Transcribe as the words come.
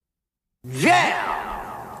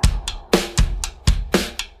Yeah!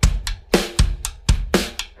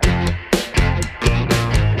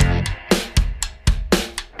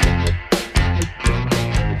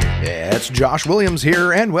 It's Josh Williams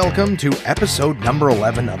here, and welcome to episode number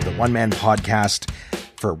 11 of the One Man Podcast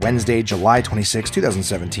for Wednesday, July 26,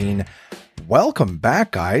 2017. Welcome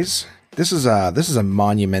back, guys. This is a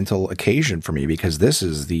monumental occasion for me because this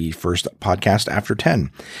is the first podcast after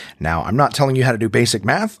 10. Now, I'm not telling you how to do basic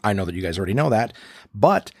math. I know that you guys already know that,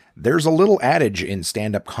 but there's a little adage in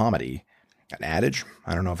stand-up comedy. An adage?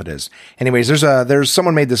 I don't know if it is. Anyways, there's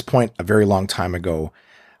someone made this point a very long time ago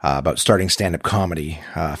about starting stand-up comedy.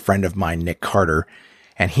 A friend of mine, Nick Carter,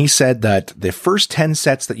 and he said that the first 10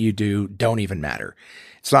 sets that you do don't even matter.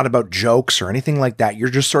 It's not about jokes or anything like that.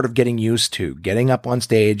 You're just sort of getting used to getting up on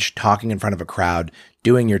stage, talking in front of a crowd,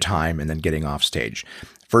 doing your time, and then getting off stage.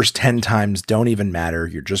 First 10 times don't even matter.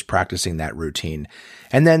 You're just practicing that routine.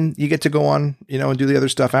 And then you get to go on, and do the other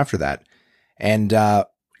stuff after that. And,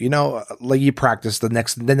 like you practice the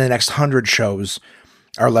next 100 shows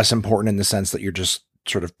are less important in the sense that you're just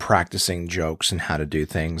sort of practicing jokes and how to do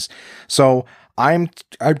things. So I'm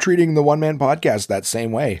treating the One Man Podcast that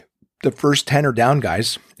same way. The first 10 are down,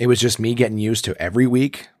 guys. It was just me getting used to every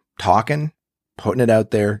week talking, putting it out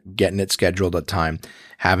there, getting it scheduled at time,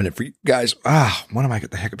 having it for you guys. What am I get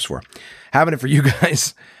the hiccups for? Having it for you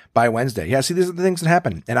guys by Wednesday. Yeah, see, these are the things that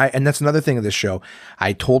happen. And that's another thing of this show.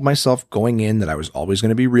 I told myself going in that I was always going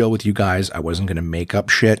to be real with you guys. I wasn't going to make up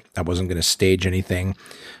shit. I wasn't going to stage anything.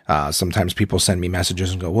 Sometimes people send me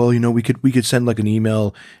messages and go, well, we could send like an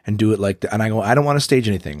email and do it like that. And I go, I don't want to stage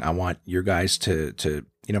anything. I want your guys to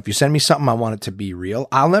if you send me something, I want it to be real.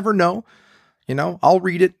 I'll never know, I'll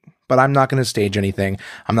read it, but I'm not going to stage anything.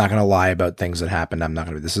 I'm not going to lie about things that happened. I'm not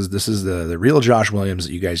going to, this is the real Josh Williams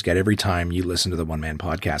that you guys get every time you listen to the One Man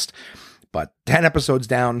Podcast. But 10 episodes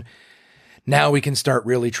down, now we can start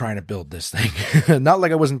really trying to build this thing. Not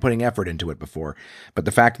like I wasn't putting effort into it before, but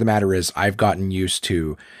the fact of the matter is I've gotten used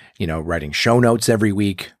to, writing show notes every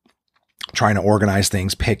week, trying to organize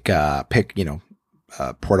things, pick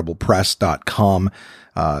portablepress.com,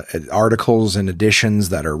 articles and editions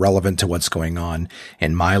that are relevant to what's going on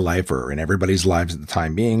in my life or in everybody's lives at the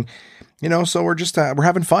time being, so we're just, we're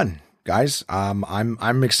having fun, guys.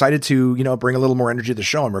 I'm excited to, bring a little more energy to the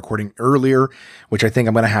show. I'm recording earlier, which I think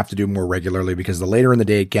I'm going to have to do more regularly because the later in the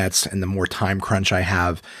day it gets and the more time crunch I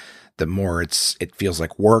have, the more it feels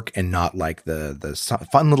like work and not like the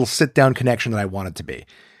fun little sit down connection that I want it to be,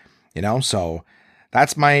 so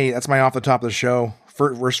that's my off the top of the show.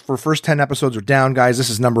 For first 10 episodes are down, guys. This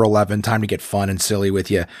is number 11. Time to get fun and silly with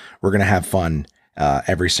you. We're going to have fun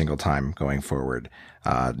every single time going forward.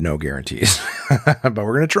 No guarantees, but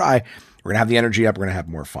we're going to try. We're going to have the energy up. We're going to have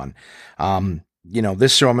more fun.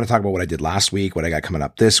 This show, I'm going to talk about what I did last week, what I got coming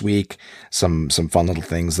up this week, some fun little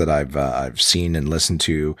things that I've seen and listened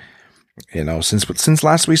to, since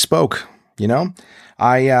last we spoke,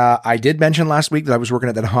 I did mention last week that I was working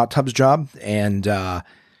at that hot tubs job and,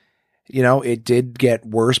 it did get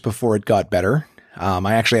worse before it got better.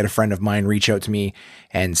 I actually had a friend of mine reach out to me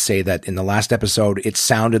and say that in the last episode, it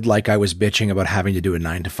sounded like I was bitching about having to do a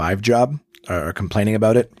 9-to-5 job or complaining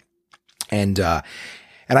about it. And I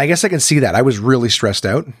guess I can see that. I was really stressed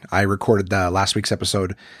out. I recorded last week's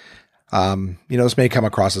episode. This may come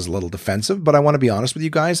across as a little defensive, but I want to be honest with you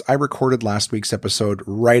guys. I recorded last week's episode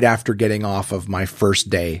right after getting off of my first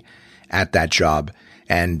day at that job.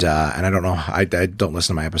 And I don't know, I don't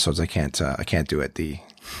listen to my episodes. I can't do it.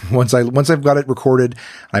 Once I've got it recorded,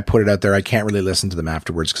 I put it out there. I can't really listen to them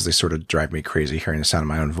afterwards because they sort of drive me crazy hearing the sound of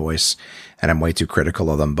my own voice and I'm way too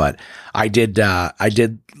critical of them. But I did,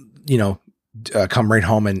 come right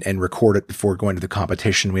home and record it before going to the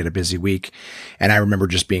competition. We had a busy week and I remember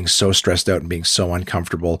just being so stressed out and being so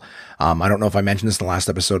uncomfortable. I don't know if I mentioned this in the last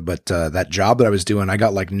episode, but that job that I was doing, I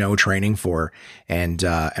got like no training for and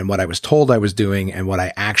what I was told I was doing and what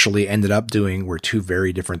I actually ended up doing were two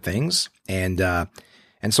very different things. And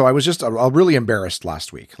so I was just really embarrassed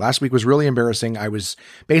last week. Last week was really embarrassing. I was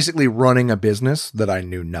basically running a business that I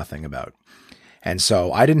knew nothing about. And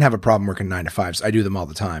so I didn't have a problem working 9-to-5s. I do them all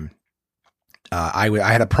the time. I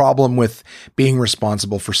had a problem with being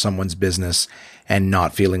responsible for someone's business and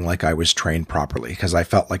not feeling like I was trained properly because I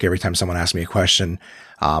felt like every time someone asked me a question,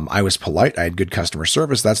 I was polite. I had good customer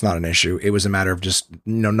service. That's not an issue. It was a matter of just,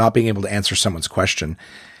 not being able to answer someone's question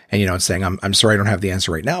and, saying, I'm sorry, I don't have the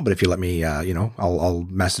answer right now, but if you let me, I'll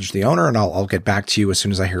message the owner and I'll get back to you as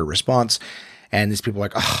soon as I hear a response. And these people are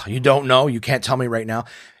like, oh, you don't know. You can't tell me right now.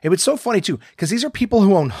 It was so funny too, because these are people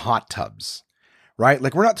who own hot tubs. Right?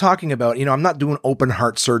 Like we're not talking about, I'm not doing open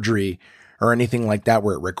heart surgery or anything like that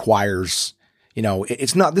where it requires,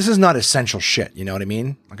 This is not essential shit. You know what I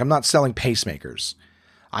mean? Like, I'm not selling pacemakers.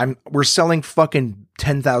 We're selling fucking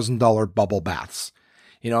 $10,000 bubble baths.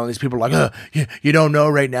 These people are like, you don't know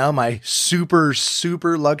right now, my super,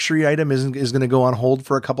 super luxury item is going to go on hold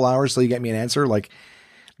for a couple hours till you get me an answer. Like,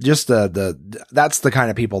 just that's the kind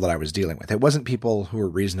of people that I was dealing with. It wasn't people who were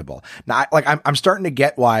reasonable. Now, I'm starting to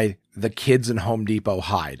get why the kids in Home Depot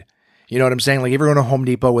hide. You know what I'm saying? Like, if you're going to Home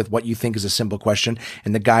Depot with what you think is a simple question,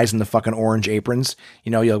 and the guys in the fucking orange aprons,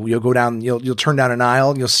 you'll go down, you'll turn down an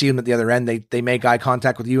aisle, and you'll see them at the other end. They make eye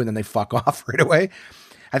contact with you, and then they fuck off right away.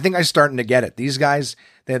 I think I'm starting to get it. These guys,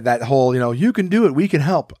 that whole, you can do it, we can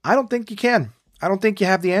help. I don't think you can. I don't think you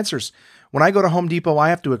have the answers. When I go to Home Depot, I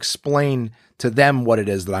have to explain to them what it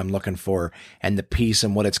is that I'm looking for and the piece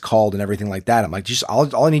and what it's called and everything like that. I'm like,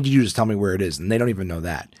 all I need you to do is tell me where it is. And they don't even know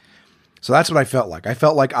that. So that's what I felt like. I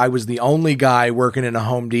felt like I was the only guy working in a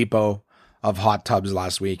Home Depot of hot tubs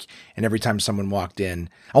last week. And every time someone walked in,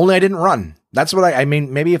 only I didn't run. That's what I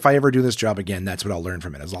mean, maybe if I ever do this job again, that's what I'll learn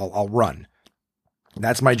from it is I'll run.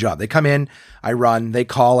 That's my job. They come in, I run, they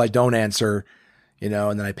call, I don't answer, and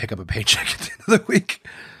then I pick up a paycheck at the end of the week.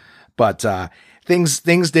 But things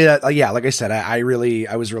did, like I said, I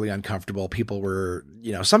was really uncomfortable. People were,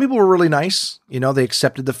 some people were really nice. They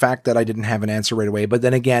accepted the fact that I didn't have an answer right away. But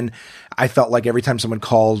then again, I felt like every time someone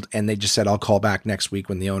called and they just said, I'll call back next week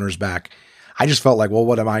when the owner's back, I just felt like, well,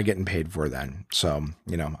 what am I getting paid for then? So,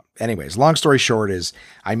 anyways, long story short is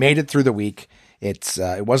I made it through the week. It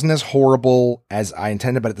wasn't as horrible as I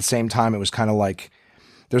intended, but at the same time, it was kind of like,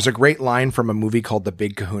 there's a great line from a movie called The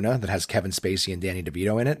Big Kahuna that has Kevin Spacey and Danny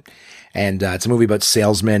DeVito in it. And it's a movie about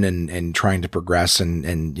salesmen and trying to progress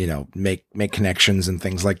and make connections and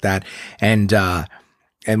things like that. And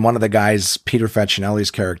one of the guys, Peter Facinelli's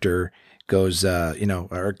character goes, I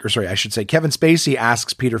should say Kevin Spacey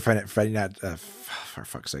asks Peter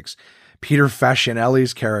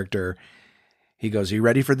Facinelli's character, he goes, "Are you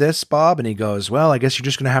ready for this, Bob?" And he goes, "Well, I guess you're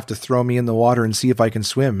just going to have to throw me in the water and see if I can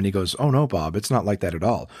swim." And he goes, "Oh no, Bob, it's not like that at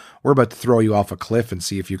all. We're about to throw you off a cliff and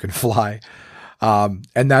see if you can fly." And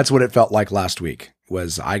that's what it felt like last week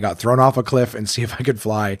was I got thrown off a cliff and see if I could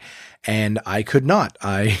fly. And I could not.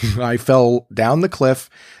 I fell down the cliff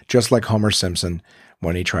just like Homer Simpson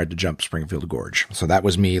when he tried to jump Springfield Gorge. So that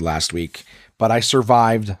was me last week, but I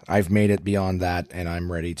survived. I've made it beyond that. And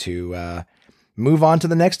I'm ready to, move on to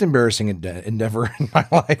the next embarrassing endeavor in my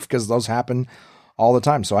life because those happen all the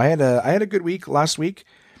time. So I had a good week last week.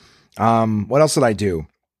 What else did I do?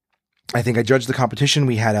 I think I judged the competition.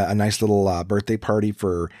 We had a nice little birthday party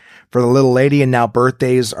for the little lady, and now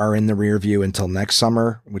birthdays are in the rear view until next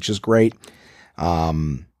summer, which is great.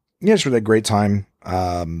 Just really a great time.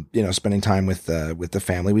 Spending time with the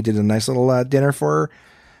family. We did a nice little dinner for her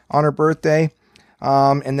on her birthday.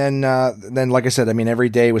 And then like I said, I mean, every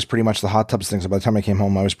day was pretty much the hot tubs thing. So by the time I came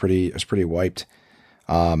home, I was pretty wiped,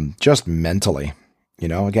 just mentally,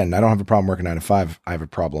 again, I don't have a problem working 9 to 5. I have a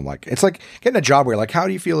problem. Like, it's like getting a job where you're like, how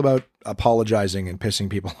do you feel about apologizing and pissing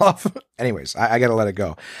people off? Anyways, I gotta let it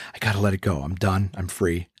go. I'm done. I'm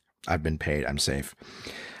free. I've been paid. I'm safe.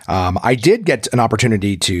 I did get an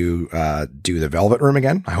opportunity to do the Velvet Room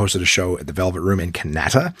again. I hosted a show at the Velvet Room in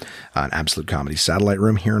Kanata, an Absolute Comedy satellite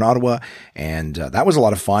room here in Ottawa, and that was a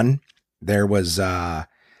lot of fun. There was a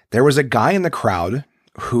guy in the crowd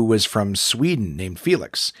who was from Sweden named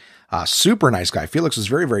Felix. Super nice guy. Felix was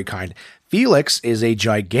very, very kind. Felix is a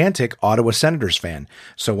gigantic Ottawa Senators fan.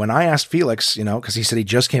 So when I asked Felix, because he said he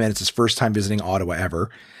just came in, it's his first time visiting Ottawa ever.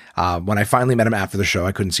 When I finally met him after the show,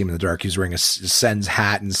 I couldn't see him in the dark. He was wearing a Sens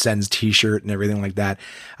hat and Sens t-shirt and everything like that.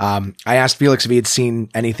 I asked Felix if he had seen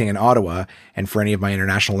anything in Ottawa. And for any of my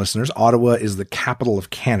international listeners, Ottawa is the capital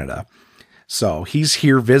of Canada. So he's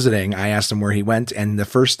here visiting. I asked him where he went. And the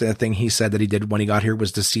first thing he said that he did when he got here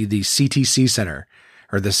was to see the CTC Center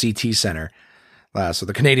or the CT Center. So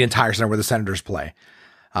the Canadian Tire Center where the Senators play.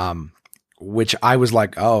 Which I was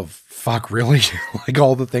like, oh, fuck, really? Like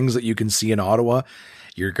all the things that you can see in Ottawa.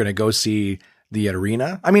 You're going to go see the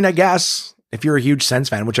arena. I mean, I guess if you're a huge Sens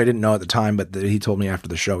fan, which I didn't know at the time, but he told me after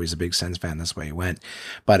the show, he's a big Sens fan. That's why he went.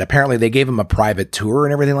 But apparently they gave him a private tour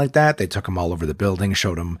and everything like that. They took him all over the building,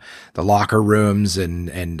 showed him the locker rooms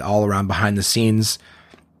and all around behind the scenes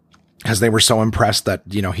because they were so impressed that,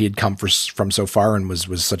 he had come from so far and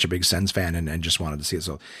was such a big Sens fan and just wanted to see it.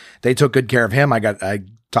 So they took good care of him. I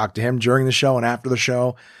talked to him during the show and after the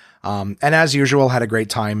show. And as usual, had a great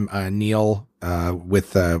time. Neil,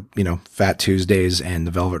 with, Fat Tuesdays and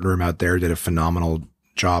the Velvet Room out there did a phenomenal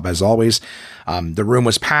job as always. The room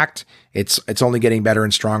was packed. It's only getting better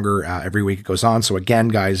and stronger, every week it goes on. So again,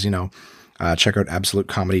 guys, check out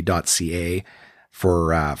absolutecomedy.ca.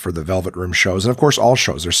 for the Velvet Room shows. And of course, all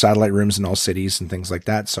shows. There's satellite rooms in all cities and things like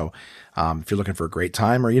that. So if you're looking for a great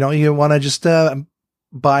time, or, you want to just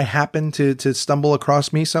happen to stumble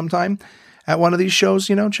across me sometime at one of these shows,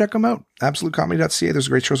 check them out. AbsoluteComedy.ca. There's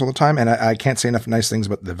great shows all the time. And I can't say enough nice things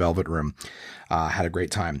about the Velvet Room. Had a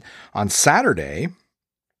great time. On Saturday,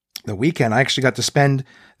 the weekend, I actually got to spend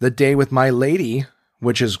the day with my lady,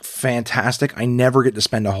 which is fantastic. I never get to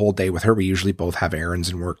spend a whole day with her. We usually both have errands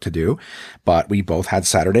and work to do, but we both had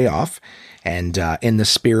Saturday off. And in the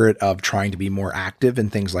spirit of trying to be more active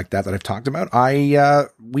and things like that I've talked about,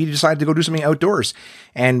 we decided to go do something outdoors.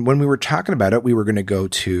 And when we were talking about it, we were going to go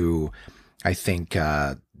to, I think,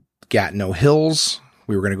 Gatineau Hills.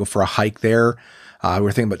 We were going to go for a hike there. We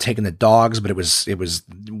were thinking about taking the dogs, but it was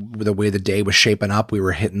the way the day was shaping up. We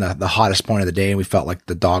were hitting the hottest point of the day, and we felt like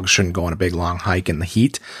the dogs shouldn't go on a big long hike in the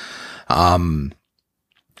heat.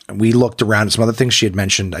 We looked around at some other things she had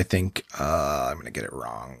mentioned. I think, I'm going to get it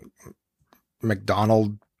wrong.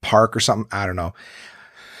 McDonald Park or something. I don't know.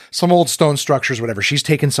 Some old stone structures, whatever. She's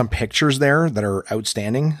taken some pictures there that are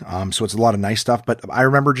outstanding. So it's a lot of nice stuff, but I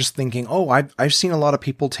remember just thinking, I've seen a lot of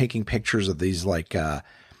people taking pictures of these, like,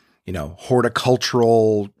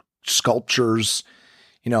 horticultural sculptures,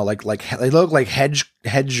 like they look like hedge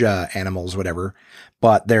animals, whatever,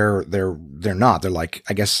 but they're not. They're like,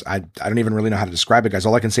 I guess I don't even really know how to describe it, guys.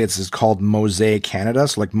 All I can say is it's called Mosaic Canada.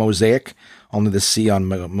 So like mosaic, only the C on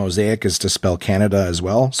mosaic is to spell Canada as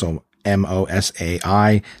well. So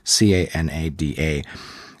MOSAICANADA.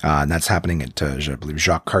 And that's happening at, I believe,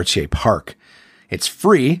 Jacques Cartier Park. It's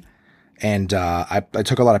free. And I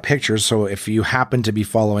took a lot of pictures. So if you happen to be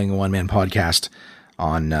following a One Man Podcast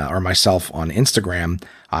on or myself on Instagram,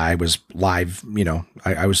 I was live.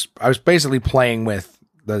 I was basically playing with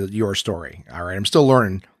your story. All right, I'm still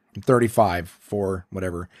learning. I'm 35 for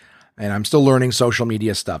whatever, and I'm still learning social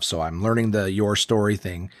media stuff. So I'm learning the your story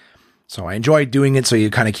thing. So I enjoy doing it. So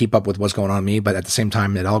you kind of keep up with what's going on with me, but at the same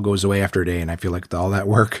time, it all goes away after a day, and I feel like all that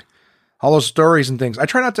work, all those stories and things.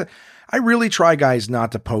 I really try, guys,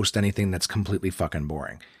 not to post anything that's completely fucking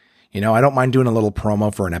boring. I don't mind doing a little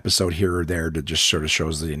promo for an episode here or there to just sort of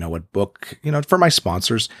shows that, what book, for my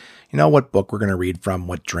sponsors, what book we're going to read from,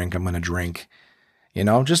 what drink I'm going to drink,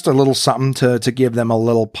 just a little something to give them a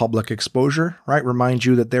little public exposure, right? Remind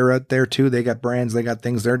you that they're out there too. They got brands, they got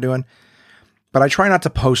things they're doing. But I try not to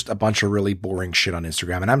post a bunch of really boring shit on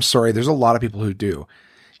Instagram. And I'm sorry, there's a lot of people who do.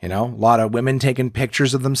 A lot of women taking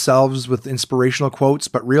pictures of themselves with inspirational quotes,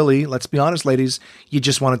 but really, let's be honest, ladies, you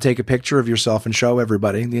just want to take a picture of yourself and show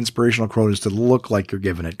everybody. The inspirational quote is to look like you're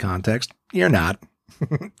giving it context. You're not.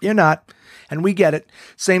 You're not. And we get it.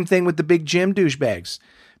 Same thing with the big gym douchebags.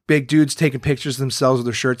 Big dudes taking pictures of themselves with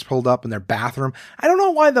their shirts pulled up in their bathroom. I don't know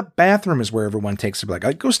why the bathroom is where everyone takes it.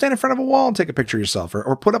 Like, go stand in front of a wall and take a picture of yourself,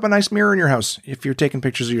 or put up a nice mirror in your house if you're taking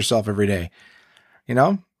pictures of yourself every day. I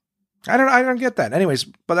don't get that. Anyways,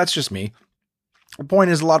 but that's just me. The point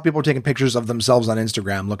is, a lot of people are taking pictures of themselves on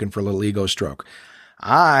Instagram looking for a little ego stroke.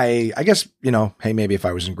 I guess, hey, maybe if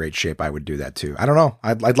I was in great shape, I would do that too. I don't know.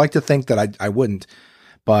 I'd like to think that I wouldn't,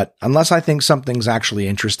 but unless I think something's actually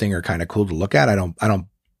interesting or kind of cool to look at, I don't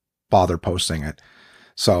bother posting it.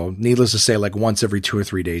 So needless to say, like once every 2 or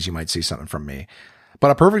 3 days, you might see something from me.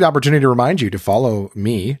 But a perfect opportunity to remind you to follow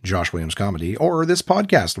me, Josh Williams Comedy, or this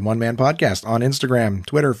podcast, One Man Podcast, on Instagram,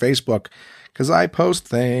 Twitter, Facebook, because I post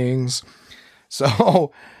things.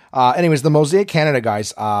 So anyways, the Mosaic Canada,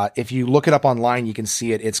 guys, if you look it up online, you can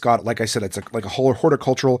see it. It's got, like I said, it's like a whole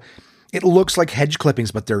horticultural. It looks like hedge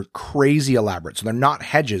clippings, but they're crazy elaborate. So they're not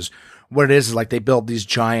hedges. What it is like they build these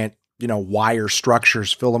giant, wire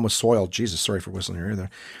structures, fill them with soil. Jesus, sorry for whistling your ear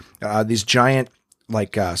there. These giant,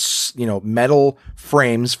 like, metal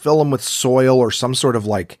frames, fill them with soil or some sort of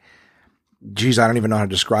I don't even know how to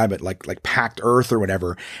describe it, like packed earth or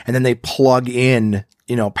whatever. And then they plug in,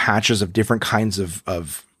 patches of different kinds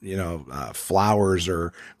of flowers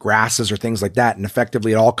or grasses or things like that. And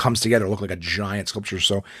effectively it all comes together to look like a giant sculpture.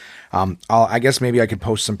 So, I guess maybe I could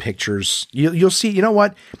post some pictures. You'll see, you know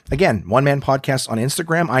what? Again, One Man Podcast on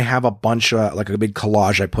Instagram. I have a bunch of, like a big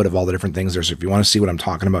collage I put of all the different things there. So if you want to see what I'm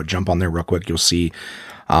talking about, jump on there real quick. You'll see,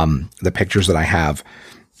 the pictures that I have.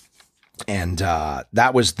 And,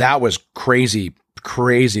 that was crazy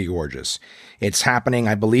gorgeous. It's happening,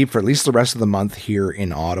 I believe, for at least the rest of the month here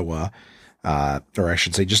in Ottawa. Or I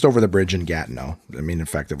should say just over the bridge in Gatineau. I mean,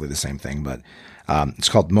 effectively the same thing, but, it's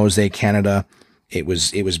called Mosaic Canada. It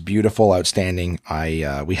was beautiful, outstanding.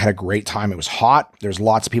 We had a great time. It was hot. There's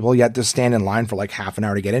lots of people. You had to stand in line for like half an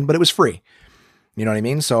hour to get in, but it was free. You know what I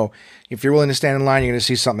mean? So if you're willing to stand in line, you're going to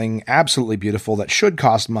see something absolutely beautiful that should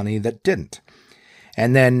cost money that didn't.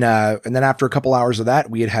 And then after a couple hours of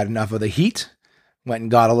that, we had enough of the heat. Went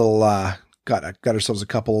and got a little, got ourselves a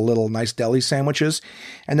couple of little nice deli sandwiches.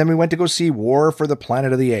 And then we went to go see War for the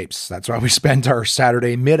Planet of the Apes. That's why we spent our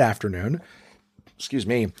Saturday mid-afternoon. Excuse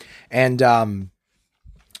me. And,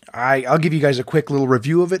 I'll give you guys a quick little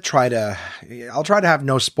review of it. I'll try to have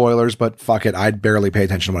no spoilers, but fuck it. I'd barely pay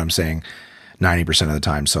attention to what I'm saying 90% of the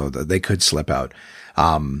time. So they could slip out.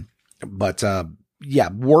 Yeah,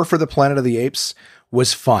 War for the Planet of the Apes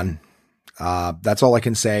was fun. That's all I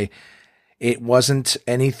can say. It wasn't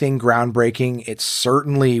anything groundbreaking. It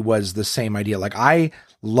certainly was the same idea. Like I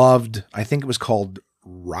think it was called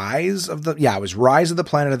Rise of the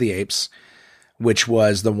Planet of the Apes, which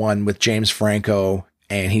was the one with James Franco.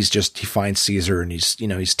 And he finds Caesar and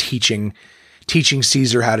he's teaching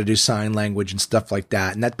Caesar how to do sign language and stuff like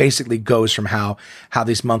that. And that basically goes from how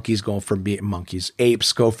these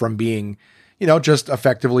apes go from being, just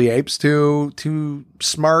effectively apes to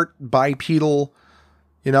smart bipedal,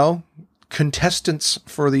 contestants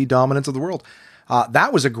for the dominance of the world.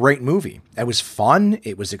 That was a great movie. It was fun.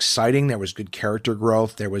 It was exciting. There was good character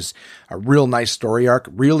growth. There was a real nice story arc.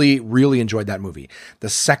 Really, really enjoyed that movie. The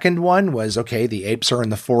second one was, okay, the apes are in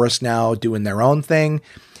the forest now doing their own thing.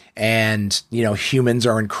 And, humans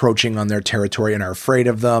are encroaching on their territory and are afraid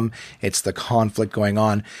of them. It's the conflict going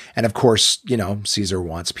on. And of course, Caesar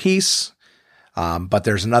wants peace. But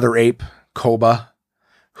there's another ape, Koba,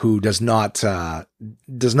 who does not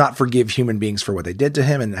forgive human beings for what they did to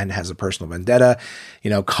him and has a personal vendetta,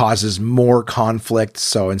 causes more conflict.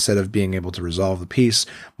 So instead of being able to resolve the peace,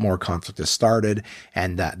 more conflict is started.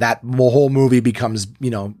 And that whole movie becomes,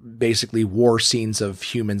 basically war scenes of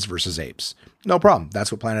humans versus apes. No problem.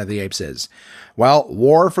 That's what Planet of the Apes is. Well,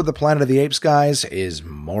 War for the Planet of the Apes, guys, is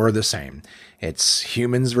more of the same. It's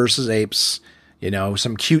humans versus apes.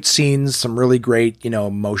 Some cute scenes, some really great,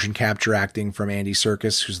 motion capture acting from Andy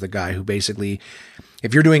Serkis, who's the guy who basically,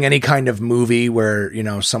 if you're doing any kind of movie where,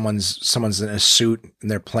 someone's in a suit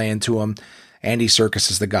and they're playing to him, Andy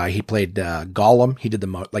Serkis is the guy. He played Gollum. He did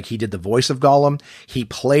the voice of Gollum. He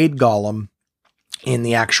played Gollum in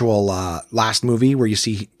the actual last movie where you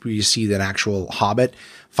see that actual Hobbit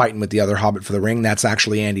fighting with the other Hobbit for the ring. That's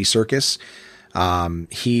actually Andy Serkis.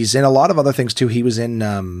 He's in a lot of other things too. He was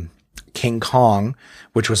in King Kong,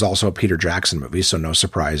 which was also a Peter Jackson movie. So no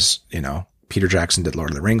surprise, Peter Jackson did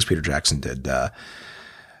Lord of the Rings. Peter Jackson did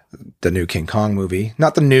the new King Kong movie,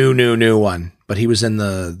 not the new one, but he was in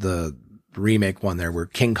the remake one there where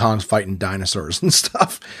King Kong's fighting dinosaurs and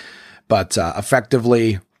stuff. But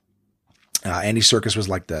effectively, Andy Serkis was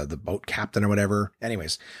like the boat captain or whatever.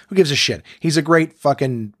 Anyways, who gives a shit? He's a great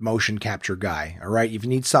fucking motion capture guy. All right. If you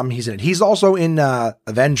need something, he's in it. He's also in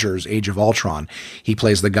Avengers Age of Ultron. He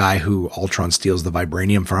plays the guy who Ultron steals the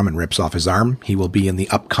vibranium from and rips off his arm. He will be in the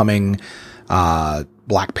upcoming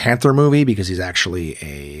Black Panther movie because he's actually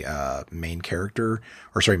a main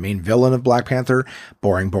villain of Black Panther.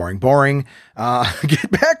 Boring.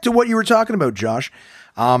 Get back to what you were talking about, Josh.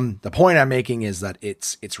 The point I'm making is that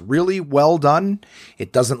it's really well done.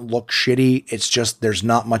 It doesn't look shitty. It's just, there's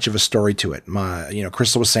not much of a story to it.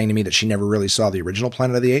 Crystal was saying to me that she never really saw the original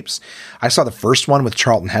Planet of the Apes. I saw the first one with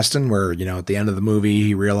Charlton Heston where, at the end of the movie,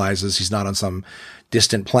 he realizes he's not on some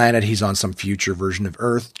distant planet. He's on some future version of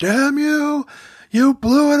Earth. Damn you! You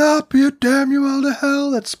blew it up! You damn you all to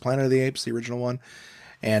hell! That's Planet of the Apes, the original one.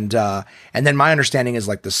 And then my understanding is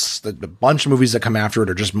like the bunch of movies that come after it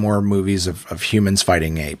are just more movies of humans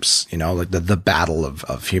fighting apes, like the battle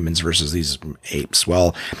of humans versus these apes.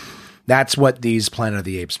 Well, that's what these Planet of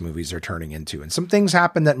the Apes movies are turning into. And some things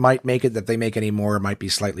happen that might make it that they make any more might be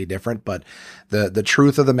slightly different. But the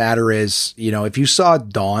truth of the matter is, if you saw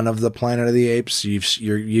Dawn of the Planet of the Apes,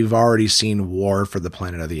 you've already seen War for the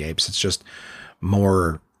Planet of the Apes. It's just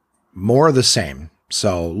more of the same.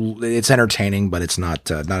 So it's entertaining, but it's not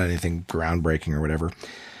anything groundbreaking or whatever.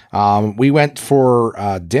 We went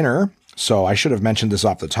for dinner. So I should have mentioned this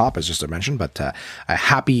off the top as just a mention, but a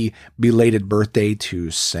happy belated birthday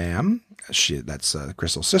to Sam. That's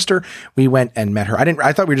Crystal's sister. We went and met her.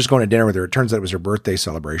 I thought we were just going to dinner with her. It turns out it was her birthday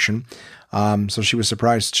celebration. So she was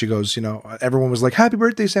surprised. She goes, everyone was like, happy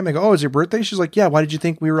birthday, Sam. I go, oh, is your birthday? She's like, yeah. Why did you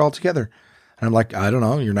think we were all together? And I'm like, I don't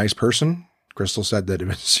know. You're a nice person. Crystal said that it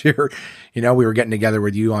was your, we were getting together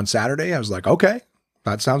with you on Saturday. I was like, okay,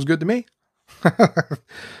 that sounds good to me.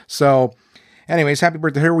 So anyways, happy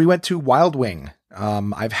birthday to her. We went to Wild Wing.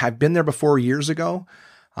 I've been there before years ago.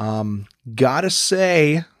 Gotta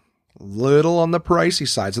say, little on the pricey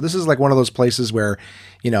side. So this is like one of those places where,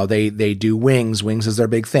 they do wings. Wings is their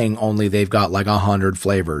big thing. Only they've got like 100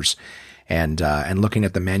 flavors. And looking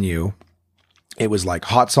at the menu, it was like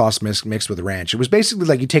hot sauce mixed with ranch. It was basically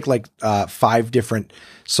like you take like 5 different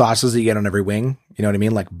sauces that you get on every wing You know what I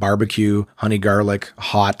mean? Like barbecue, honey garlic,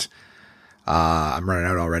 hot. I'm running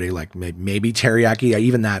out already. Like maybe teriyaki. Yeah,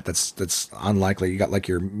 even that's unlikely. You got like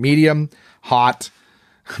your medium, hot,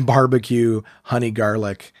 barbecue, honey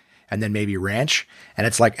garlic, and then maybe ranch. And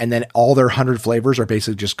it's like, and then all their 100 flavors are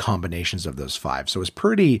basically just combinations of those 5. So it's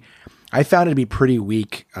I found it to be pretty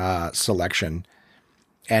weak selection.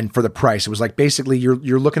 And for the price, it was like basically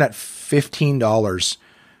you're looking at $15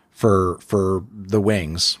 for the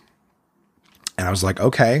wings. And I was like,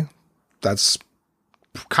 okay, that's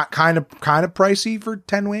kind of pricey for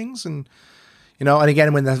 10 wings. And, and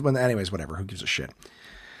again, anyways, whatever, who gives a shit?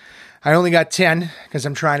 I only got 10 because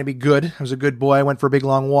I'm trying to be good. I was a good boy. I went for a big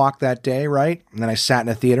long walk that day, right? And then I sat in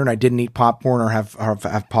a theater and I didn't eat popcorn or have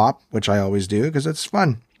pop, which I always do because it's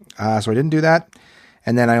fun. So I didn't do that.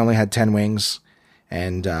 And then I only had 10 wings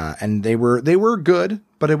and they were good,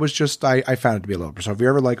 but it was just, I found it to be a little, so if you're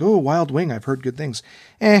ever like, oh, Wild Wing, I've heard good things.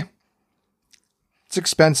 It's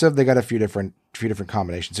expensive. They got a few different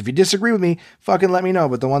combinations. If you disagree with me, fucking let me know.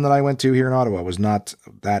 But the one that I went to here in Ottawa was not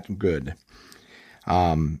that good.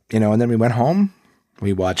 And then we went home.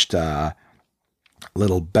 We watched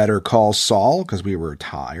little Better Call Saul because we were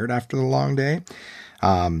tired after the long day.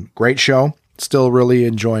 Great show. Still really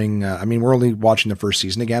enjoying. We're only watching the first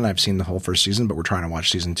season again. I've seen the whole first season, but we're trying to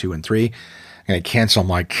watch season 2 and 3. I'm going to cancel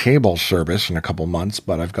my cable service in a couple months,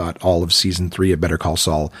 but I've got all of season 3 of Better Call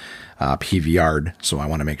Saul PVR'd, so I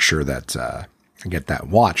want to make sure that I get that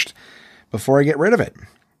watched before I get rid of it.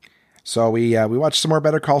 So we watched some more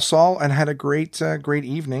Better Call Saul and had a great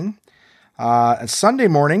evening. And Sunday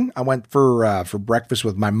morning, I went for breakfast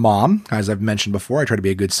with my mom. As I've mentioned before, I try to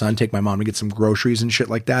be a good son, take my mom to get some groceries and shit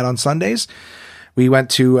like that on Sundays. We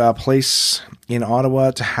went to a place in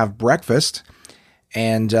Ottawa to have breakfast.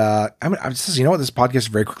 And this podcast is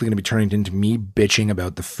very quickly going to be turning into me bitching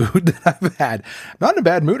about the food that I've had. I'm not in a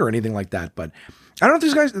bad mood or anything like that, but I don't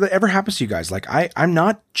know if that ever happens to you guys. Like I'm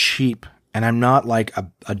not cheap and I'm not like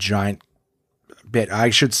a giant bit.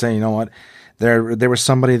 I should say, you know what? There was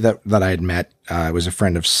somebody that I had met. It was a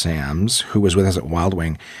friend of Sam's who was with us at Wild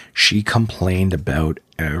Wing. She complained about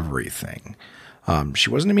everything. She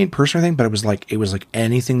wasn't a mean person or anything, but it was like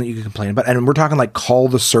anything that you could complain about. And we're talking like call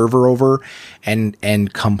the server over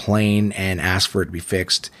and complain and ask for it to be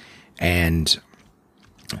fixed. And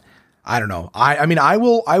I don't know. I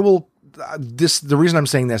will, the reason I'm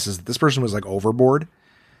saying this is this person was like overboard.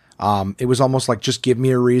 It was almost like, just give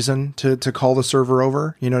me a reason to call the server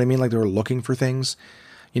over. You know what I mean? Like they were looking for things,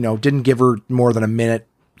 didn't give her more than a minute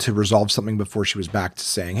to resolve something before she was back to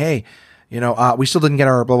saying, hey, we still didn't get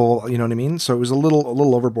our blah, blah, blah, you know what I mean? So it was a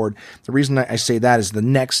little overboard. The reason I say that is the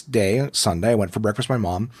next day, Sunday, I went for breakfast with my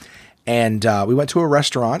mom and, we went to a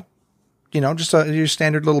restaurant, just a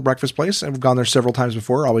standard little breakfast place. I've gone there several times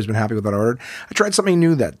before. Always been happy with what I ordered. I tried something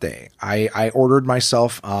new that day. I ordered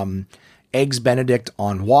myself, Eggs Benedict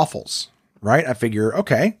on waffles, right? I figure,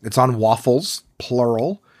 okay, it's on waffles,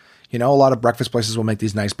 plural. A lot of breakfast places will make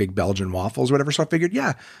these nice big Belgian waffles or whatever. So I figured,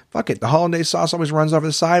 yeah, fuck it. The hollandaise sauce always runs over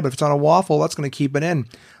the side, but if it's on a waffle, that's going to keep it in.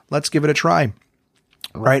 Let's give it a try.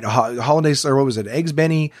 Right? Hollandaise, or what was it? Eggs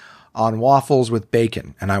Benny on waffles with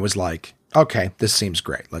bacon. And I was like, okay, this seems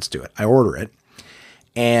great. Let's do it. I order it.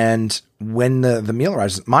 And when the meal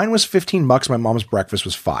arrives, mine was $15. My mom's breakfast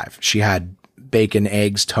was $5. She had bacon,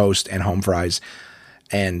 eggs, toast, and home fries.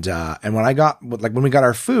 And when when we got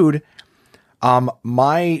our food,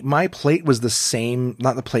 my plate was the same,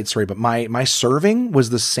 not the plate, sorry, but my serving was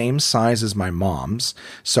the same size as my mom's.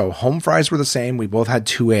 So home fries were the same. We both had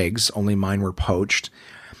 2 eggs, only mine were poached.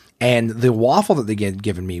 And the waffle that they had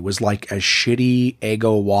given me was like a shitty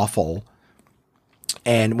Eggo waffle.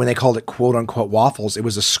 And when they called it quote unquote waffles, it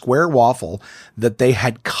was a square waffle that they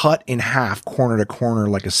had cut in half corner to corner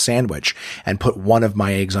like a sandwich and put one of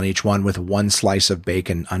my eggs on each one with 1 slice of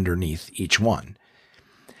bacon underneath each one.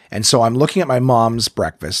 And so I'm looking at my mom's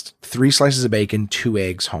breakfast, 3 slices of bacon, 2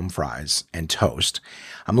 eggs, home fries, and toast.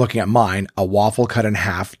 I'm looking at mine, a waffle cut in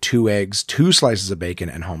half, 2 eggs, 2 slices of bacon,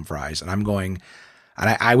 and home fries. And I'm going,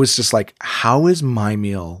 and I was just like, how is my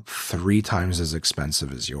meal 3 times as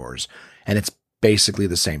expensive as yours? And it's basically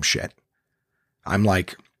the same shit. I'm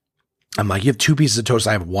like, you have 2 pieces of toast.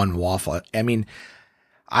 I have 1 waffle. I mean,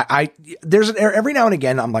 there's every now and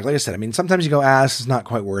again, I'm like I said, sometimes you go, this is not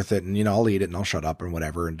quite worth it. And, I'll eat it and I'll shut up and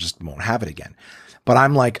whatever, and just won't have it again. But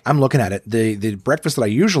I'm looking at it. The breakfast that I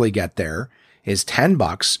usually get there is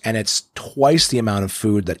 $10 and it's twice the amount of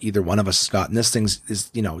food that either one of us has got. And this thing is,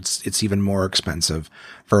 it's even more expensive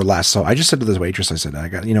for less. So I just said to this waitress, I said,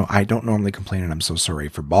 I don't normally complain and I'm so sorry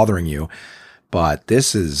for bothering you, but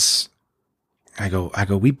this is, I go,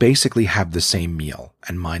 we basically have the same meal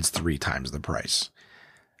and mine's 3 times the price.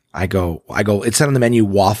 I go, it said on the menu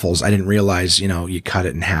waffles. I didn't realize, you cut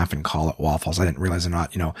it in half and call it waffles. I didn't realize they're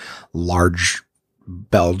not, large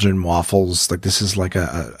Belgian waffles. Like this is like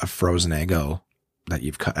a frozen Eggo that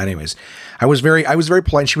you've cut. Anyways, I was very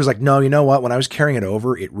polite. She was like, no, you know what? When I was carrying it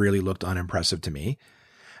over, it really looked unimpressive to me.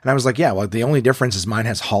 And I was like, yeah, well, the only difference is mine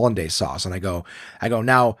has hollandaise sauce. And I go,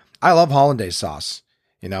 now I love hollandaise sauce.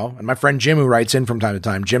 And my friend Jim, who writes in from time to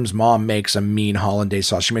time, Jim's mom makes a mean hollandaise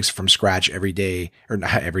sauce. She makes it from scratch every day, or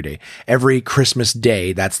not every day, every Christmas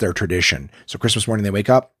day. That's their tradition. So Christmas morning, they wake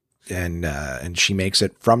up and she makes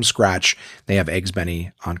it from scratch. They have eggs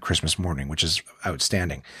Benny on Christmas morning, which is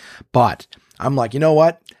outstanding. But I'm like, you know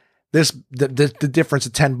what? The difference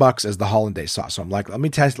of $10 is the hollandaise sauce. So I'm like, let me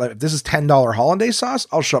test, if this is $10 hollandaise sauce,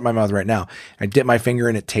 I'll shut my mouth right now. I dipped my finger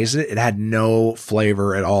in it, tasted it. It had no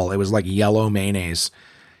flavor at all. It was like yellow mayonnaise.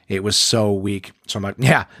 It was so weak. So I'm like,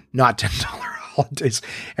 yeah, not $10 hollandaise.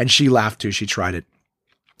 And she laughed too. She tried it.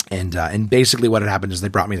 And basically what had happened is they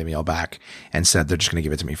brought me the meal back and said they're just going to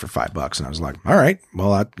give it to me for $5. And I was like, all right,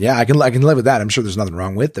 well, yeah, I can live with that. I'm sure there's nothing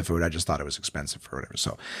wrong with the food. I just thought it was expensive or whatever.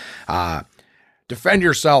 So, defend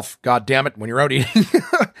yourself. God damn it. When you're out eating,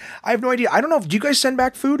 I have no idea. I don't know. Do you guys send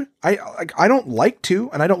back food? I don't like to,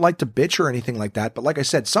 and I don't like to bitch or anything like that. But like I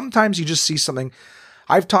said, sometimes you just see something.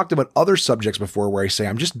 I've talked about other subjects before where I say,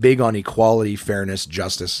 I'm just big on equality, fairness,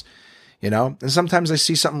 justice. And sometimes I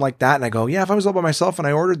see something like that and I go, yeah, if I was all by myself and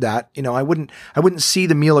I ordered that, I wouldn't see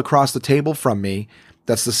the meal across the table from me.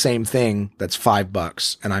 That's the same thing. That's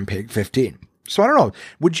 $5 and I'm paying 15. So I don't know.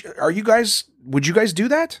 Would you guys do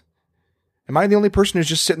that? Am I the only person who's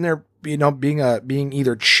just sitting there, being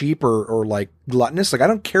either cheap or like gluttonous? Like I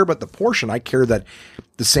don't care about the portion. I care that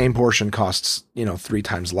the same portion costs, 3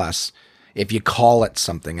 times less if you call it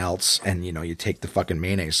something else and, you take the fucking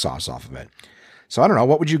mayonnaise sauce off of it. So I don't know.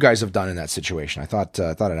 What would you guys have done in that situation? I thought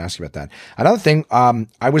I'd ask you about that. Another thing,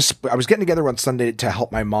 I was getting together on Sunday to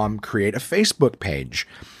help my mom create a Facebook page.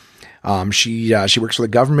 She works for the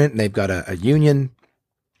government and they've got a union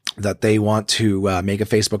that they want to make a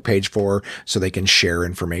Facebook page for so they can share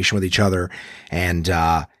information with each other. And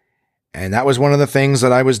that was one of the things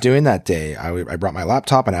that I was doing that day. I brought my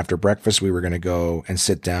laptop and after breakfast, we were going to go and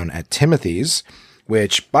sit down at Timothy's.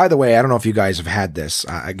 Which, by the way, I don't know if you guys have had this.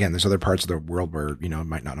 Again, there's other parts of the world where,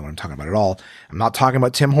 might not know what I'm talking about at all. I'm not talking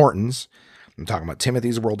about Tim Hortons. I'm talking about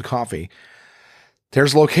Timothy's World Coffee.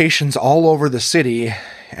 There's locations all over the city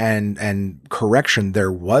and correction,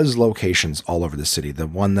 there was locations all over the city. The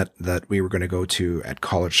one that we were going to go to at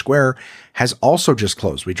College Square has also just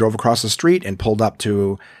closed. We drove across the street and pulled up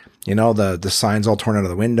to, the signs all torn out of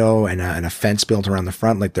the window and a fence built around the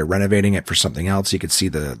front, like they're renovating it for something else. You could see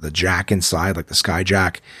the jack inside, like the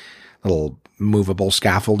Skyjack, little movable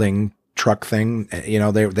scaffolding truck thing.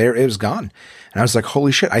 There it was gone. And I was like,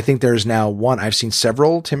 holy shit. I think there's now one. I've seen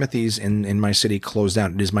several Timothy's in my city close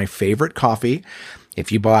down. It is my favorite coffee.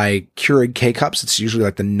 If you buy Keurig K-Cups, it's usually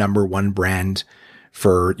like the number one brand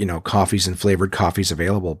for, coffees and flavored coffees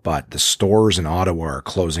available, but the stores in Ottawa are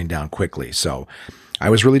closing down quickly. So I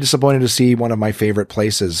was really disappointed to see one of my favorite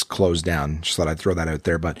places close down. Just thought I'd throw that out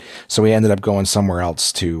there. But so we ended up going somewhere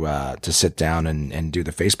else to sit down and do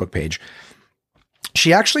the Facebook page.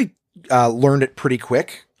 She actually learned it pretty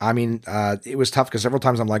quick. I mean, it was tough because several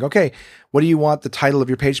times I'm like, okay, what do you want the title of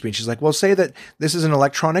your page to be? And she's like, well, say that this is an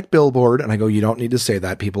electronic billboard. And I go, you don't need to say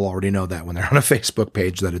that. People already know that when they're on a Facebook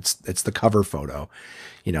page that it's the cover photo.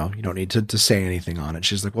 You don't need to say anything on it.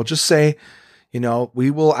 She's like, well, just say, we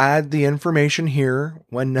will add the information here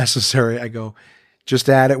when necessary. I go, just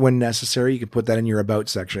add it when necessary. You can put that in your about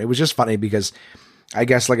section. It was just funny because I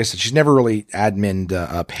guess, like I said, she's never really adminned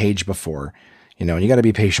a page before. And you got to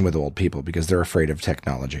be patient with old people because they're afraid of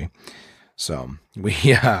technology. So we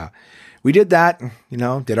did that,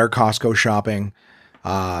 did our Costco shopping,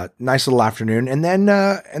 nice little afternoon. And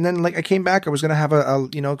then like I came back, I was going to have a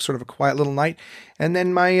sort of a quiet little night. And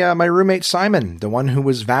then my roommate, Simon, the one who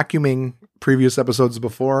was vacuuming previous episodes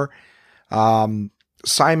before,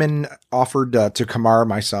 Simon offered to Kamar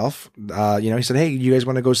myself, he said, hey, you guys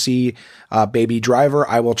want to go see Baby Driver?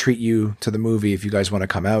 I will treat you to the movie if you guys want to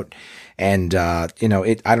come out. And, I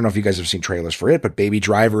don't know if you guys have seen trailers for it, but Baby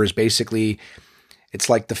Driver is basically, it's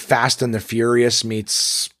like the Fast and the Furious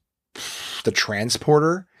meets the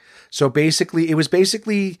Transporter. So basically, it was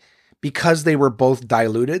because they were both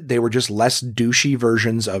diluted, they were just less douchey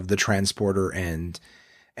versions of the Transporter and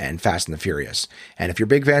Fast and the Furious. And if you're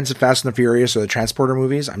big fans of Fast and the Furious or the Transporter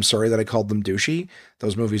movies, I'm sorry that I called them douchey.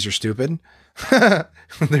 Those movies are stupid.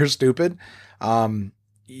 They're stupid. I don't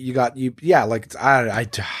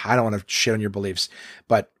want to shit on your beliefs,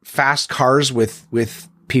 but fast cars with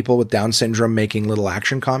people with Down syndrome making little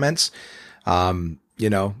action comments.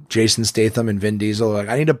 Jason Statham and Vin Diesel. Like,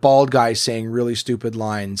 I need a bald guy saying really stupid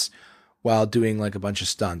lines while doing like a bunch of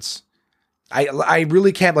stunts. I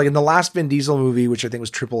really can't, like in the last Vin Diesel movie, which I think was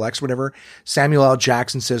Triple X, whatever, Samuel L.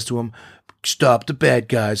 Jackson says to him, "Stop the bad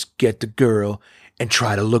guys, get the girl, and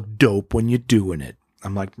try to look dope when you're doing it."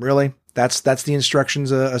 I'm like, really? That's the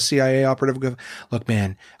instructions a CIA operative give? Look,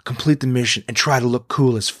 man, complete the mission and try to look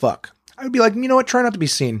cool as fuck. I would be like, you know what? Try not to be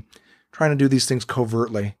seen. Trying to do these things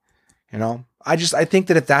covertly. I think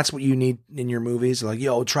that if that's what you need in your movies, like,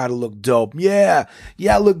 yo, try to look dope. Yeah,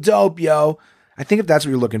 look dope, yo. I think if that's what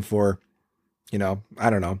you're looking for, I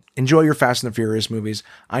don't know. Enjoy your Fast and the Furious movies.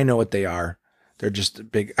 I know what they are. They're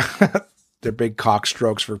just big, they're big cock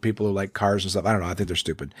strokes for people who like cars and stuff. I don't know. I think they're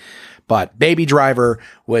stupid. But Baby Driver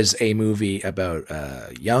was a movie about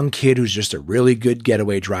a young kid who's just a really good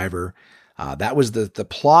getaway driver. That was the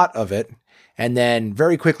plot of it. And then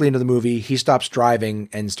very quickly into the movie, he stops driving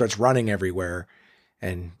and starts running everywhere.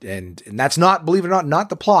 And that's not, believe it or not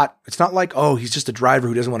the plot. It's not like, oh, he's just a driver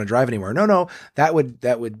who doesn't want to drive anymore. No, that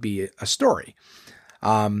would be a story.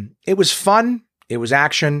 It was fun. It was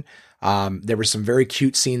action. There were some very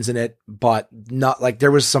cute scenes in it, but not like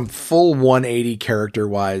there was some full 180 character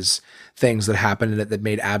wise things that happened in it that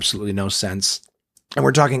made absolutely no sense. And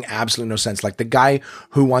we're talking absolutely no sense. Like the guy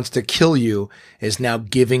who wants to kill you is now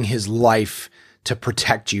giving his life to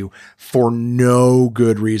protect you for no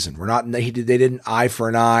good reason. They didn't eye for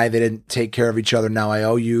an eye. They didn't take care of each other. Now I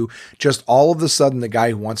owe you. Just all of a sudden, the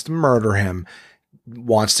guy who wants to murder him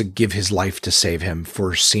wants to give his life to save him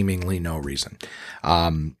for seemingly no reason.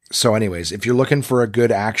 So anyways, if you're looking for a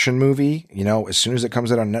good action movie, as soon as it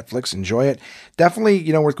comes out on Netflix, enjoy it.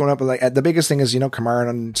 Definitely, worth going up. Like the biggest thing is, Kamara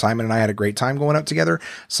and Simon and I had a great time going out together.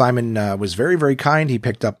 Simon was very, very kind. He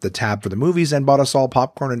picked up the tab for the movies and bought us all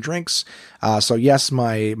popcorn and drinks. So yes,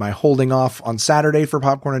 my holding off on Saturday for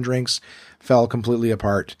popcorn and drinks fell completely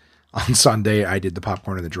apart. On Sunday, I did the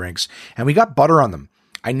popcorn and the drinks, and we got butter on them.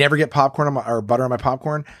 I never get popcorn or butter on my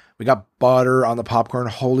popcorn. We got butter on the popcorn.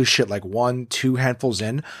 Holy shit. Like 1-2 handfuls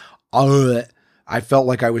in. I felt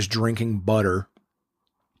like I was drinking butter.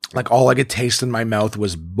 Like all I could taste in my mouth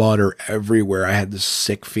was butter everywhere. I had this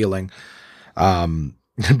sick feeling. But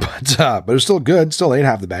it was still good. Still ate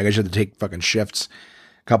half the bag. I just had to take fucking shifts.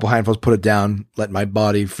 A couple handfuls, put it down, let my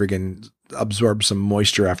body friggin' absorb some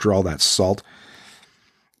moisture after all that salt.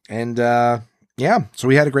 And, yeah, so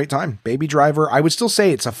we had a great time. Baby Driver, I would still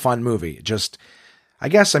say it's a fun movie. Just, I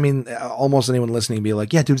guess, almost anyone listening would be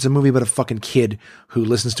like, yeah, dude, it's a movie about a fucking kid who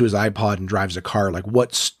listens to his iPod and drives a car. Like,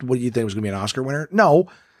 what do you think was going to be an Oscar winner? No,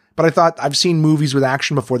 but I thought I've seen movies with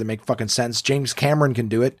action before that make fucking sense. James Cameron can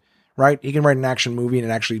do it, right? He can write an action movie and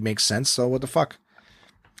it actually makes sense. So what the fuck?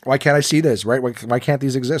 Why can't I see this, right? Why can't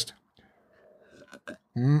these exist?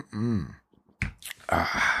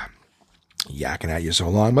 Yakking at you so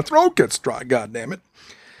long, my throat gets dry. God damn it.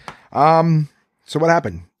 So what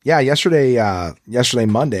happened? Yeah, yesterday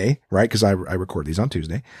Monday, right? Because I record these on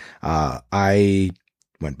Tuesday. I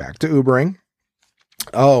went back to Ubering.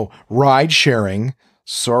 Oh, ride sharing.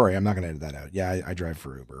 Sorry, I'm not going to edit that out. Yeah, I drive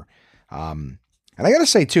for Uber. And I got to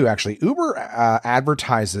say too, actually, Uber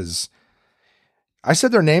advertises. I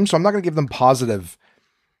said their name, so I'm not going to give them positive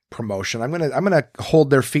promotion. I'm gonna hold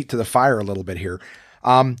their feet to the fire a little bit here.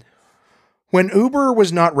 When Uber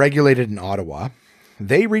was not regulated in Ottawa,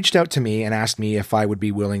 they reached out to me and asked me if I would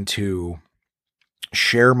be willing to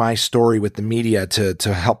share my story with the media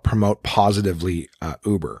to help promote positively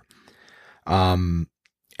Uber. And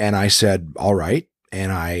I said, all right.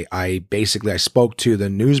 And I basically spoke to the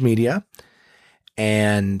news media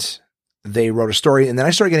and they wrote a story, and then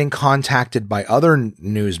I started getting contacted by other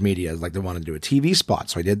news media, like they wanted to do a TV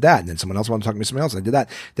spot. So I did that. And then someone else wanted to talk to me, something else. And I did that.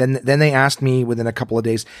 Then they asked me within a couple of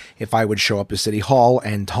days if I would show up to City Hall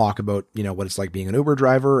and talk about, what it's like being an Uber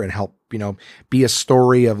driver and help, be a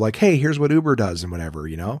story of like, hey, here's what Uber does and whatever,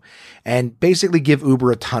 and basically give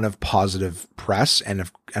Uber a ton of positive press. And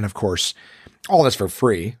of course, all this for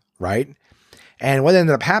free. Right. And what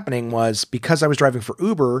ended up happening was because I was driving for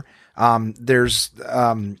Uber, there's,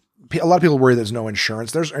 a lot of people worry there's no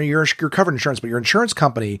insurance. You're covered insurance, but your insurance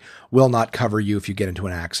company will not cover you if you get into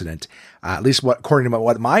an accident. At least according to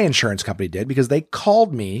what my insurance company did, because they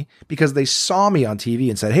called me because they saw me on TV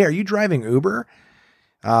and said, "Hey, are you driving Uber?"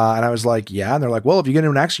 And I was like, "Yeah." And they're like, "Well, if you get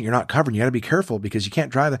into an accident, you're not covered. You got to be careful because you can't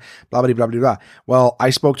drive." Blah blah blah blah blah. Well, I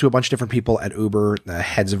spoke to a bunch of different people at Uber, the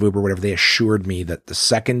heads of Uber, whatever. They assured me that the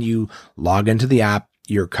second you log into the app,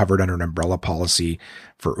 you're covered under an umbrella policy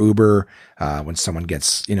for Uber. When someone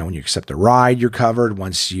gets, when you accept a ride, you're covered.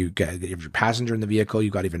 Once you get, if you're a passenger in the vehicle, you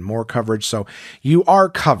got even more coverage. So you are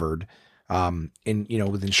covered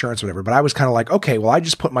with insurance or whatever. But I was kind of like, okay, well, I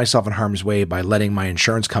just put myself in harm's way by letting my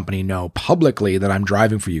insurance company know publicly that I'm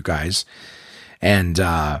driving for you guys. And,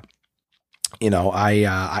 I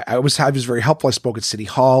was very helpful. I spoke at City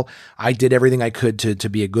Hall. I did everything I could to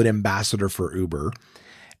be a good ambassador for Uber.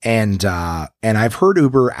 And I've heard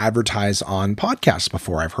Uber advertise on podcasts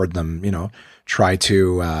before. I've heard them, try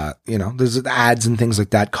to, there's ads and things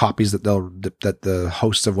like that, copies that that the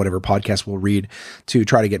hosts of whatever podcast will read to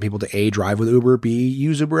try to get people to A, drive with Uber, B,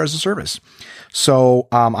 use Uber as a service. So,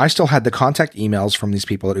 I still had the contact emails from these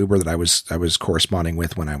people at Uber that I was corresponding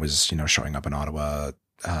with when I was, showing up in Ottawa,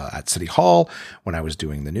 at City Hall, when I was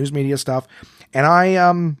doing the news media stuff. And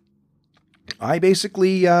I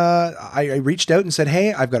basically, I reached out and said,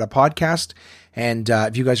 hey, I've got a podcast. And,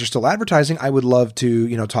 if you guys are still advertising, I would love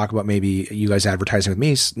to, talk about maybe you guys advertising with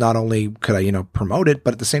me. Not only could I, promote it,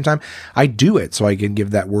 but at the same time, I do it so I can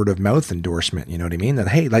give that word of mouth endorsement. You know what I mean? That,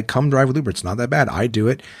 hey, come drive with Uber. It's not that bad. I do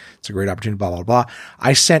it. It's a great opportunity, blah, blah, blah.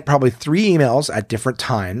 I sent probably 3 emails at different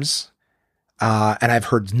times. And I've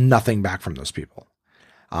heard nothing back from those people.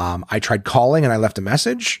 I tried calling and I left a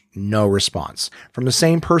message, no response from the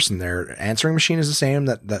same person. Their answering machine is the same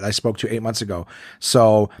that I spoke to 8 months ago.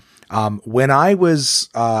 So, when I was,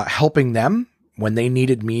 helping them, when they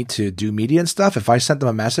needed me to do media and stuff, if I sent them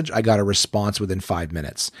a message, I got a response within 5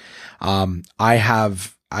 minutes. I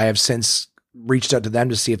have since reached out to them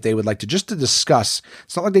to see if they would like to discuss.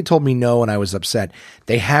 It's not like they told me no and I was upset.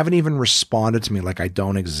 They haven't even responded to me like I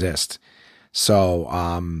don't exist. So,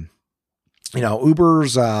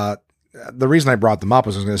 Uber's, the reason I brought them up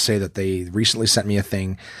was I was going to say that they recently sent me a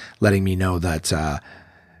thing letting me know that,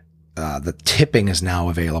 the tipping is now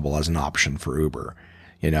available as an option for Uber,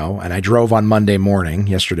 and I drove on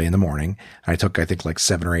yesterday in the morning. And I took, I think, like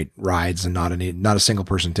 7 or 8 rides and not a single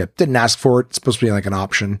person tip. Didn't ask for it. It's supposed to be like an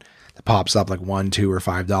option that pops up like $1, $2, or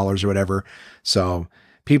 $5 or whatever. So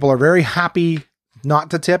people are very happy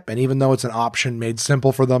not to tip. And even though it's an option made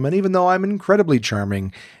simple for them, and even though I'm incredibly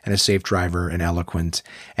charming and a safe driver and eloquent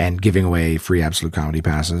and giving away free Absolute Comedy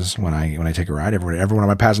passes when I take a ride, every one of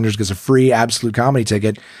my passengers gets a free Absolute Comedy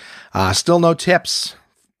ticket. Still no tips.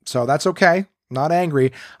 So that's okay. Not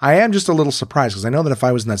angry. I am just a little surprised because I know that if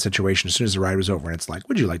I was in that situation, as soon as the ride was over and it's like,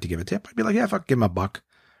 would you like to give a tip? I'd be like, yeah, fuck, give him $1,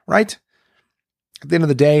 right? At the end of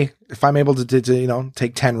the day, if I'm able to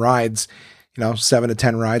take 10 rides, 7 to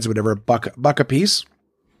 10 rides, whatever, $1 a piece,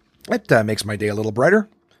 it makes my day a little brighter.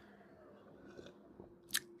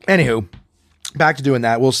 Anywho, back to doing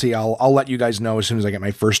that. We'll see. I'll let you guys know as soon as I get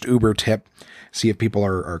my first Uber tip, see if people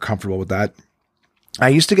are comfortable with that. I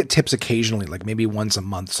used to get tips occasionally, like maybe once a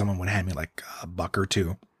month, someone would hand me like $1 or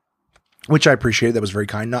 $2, which I appreciated. That was very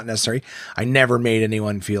kind, not necessary. I never made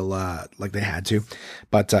anyone feel like they had to.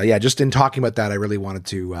 But just in talking about that, I really wanted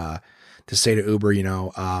to say to Uber,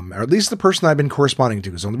 or at least the person I've been corresponding to.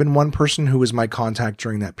 There's only been one person who was my contact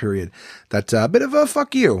during that period. That a bit of a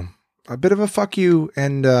fuck you. And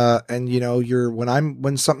when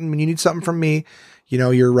you need something from me,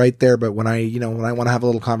 you're right there. But when I want to have a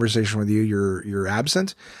little conversation with you, you're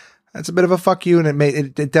absent. That's a bit of a fuck you. And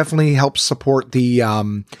it definitely helps support the,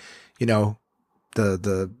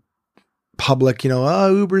 the public,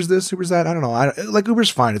 Uber's this, Uber's that. I don't know. Uber's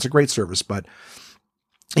fine. It's a great service, but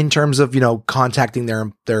in terms of, contacting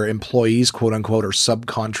their employees, quote unquote, or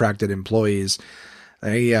subcontracted employees,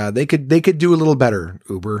 they could do a little better,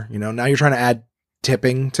 Uber. Now you're trying to add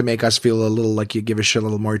tipping to make us feel a little like you give a shit a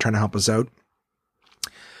little more. You're trying to help us out.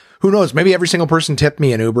 Who knows? Maybe every single person tipped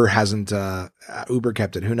me and Uber hasn't, Uber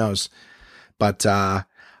kept it. Who knows? But, I'm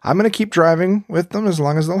going to keep driving with them as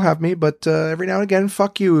long as they'll have me. But, every now and again,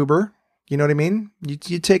 fuck you, Uber. You know what I mean? You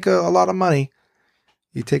take a lot of money.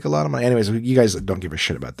 You take a lot of money. Anyways, you guys don't give a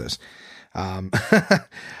shit about this.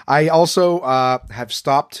 I also, have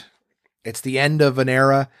stopped. It's the end of an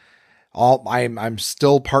era. I'm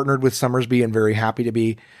still partnered with Summersby and very happy to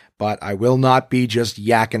be. But I will not be just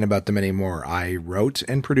yakking about them anymore. I wrote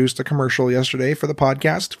and produced a commercial yesterday for the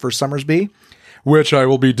podcast for Summersby, which I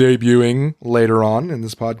will be debuting later on in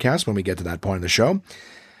this podcast when we get to that point of the show.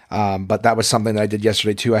 But that was something that I did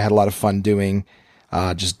yesterday too. I had a lot of fun doing,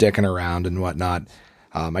 just dicking around and whatnot.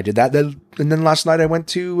 I did that. And then last night I went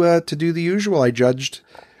to do the usual. I judged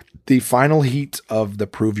the final heat of the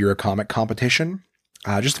Prove You're a Comic competition.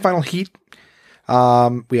 Just the final heat.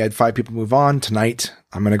 We had 5 people move on tonight.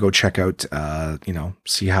 I'm going to go check out,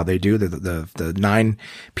 see how they do. The 9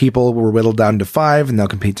 people were whittled down to 5 and they'll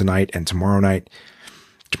compete tonight and tomorrow night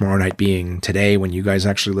being today when you guys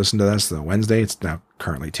actually listen to this, the Wednesday. It's now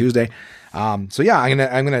currently Tuesday. I'm going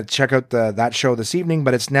to check out that show this evening,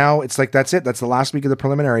 but that's it. That's the last week of the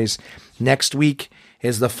preliminaries. Next week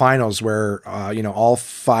is the finals where, all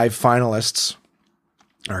 5 finalists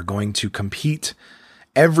are going to compete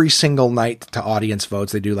every single night to audience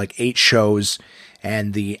votes. They do like 8 shows,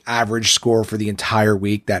 and the average score for the entire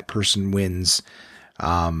week, that person wins.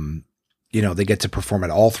 They get to perform at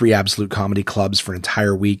all 3 Absolute Comedy clubs for an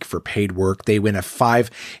entire week for paid work. They win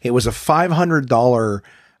it was a $500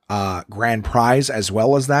 grand prize, as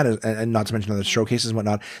well as that, and not to mention other showcases and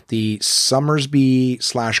whatnot. The Summersby /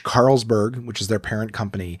 Carlsberg, which is their parent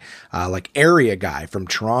company, area guy from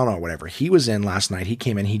Toronto or whatever, he was in last night. He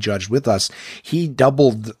came in, he judged with us. He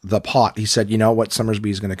doubled the pot. He said, you know what, Summersby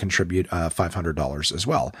is going to contribute $500 as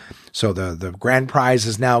well. So the grand prize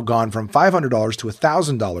has now gone from $500 to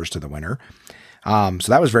 $1,000 to the winner.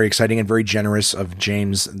 So that was very exciting and very generous of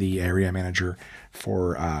James, the area manager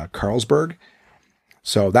for Carlsberg.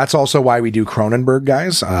 So that's also why we do Kronenberg,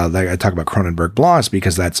 guys. I talk about Kronenberg Blanc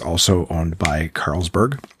because that's also owned by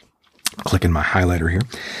Carlsberg. Clicking my highlighter here.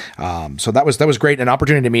 So that was great. An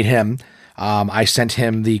opportunity to meet him. I sent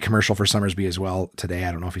him the commercial for Summersby as well today.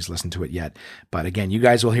 I don't know if he's listened to it yet, but again, you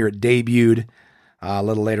guys will hear it debuted a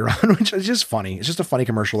little later on, which is just funny. It's just a funny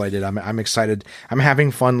commercial I did. I'm excited. I'm having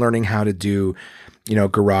fun learning how to do,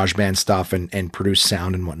 GarageBand stuff and produce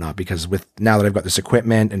sound and whatnot, because now that I've got this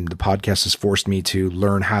equipment and the podcast has forced me to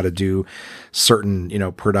learn how to do certain,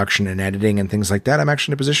 production and editing and things like that, I'm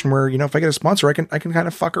actually in a position where, if I get a sponsor, I can kind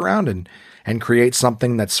of fuck around and create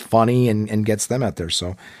something that's funny and gets them out there.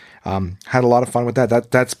 So, had a lot of fun with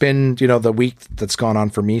that. That's been, the week that's gone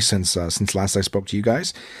on for me since last I spoke to you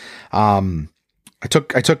guys. I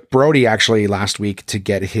took Brody actually last week to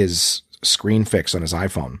get his screen fixed on his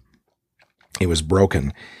iPhone. It was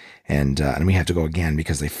broken, and we had to go again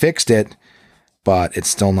because they fixed it, but it's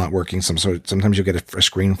still not working. So sometimes you'll get a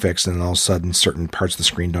screen fixed, and all of a sudden certain parts of the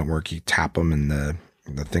screen don't work. You tap them, and the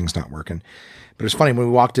thing's not working. But it's funny, when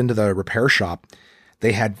we walked into the repair shop,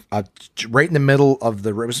 they had right in the middle of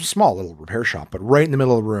it was a small little repair shop, but right in the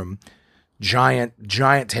middle of the room, giant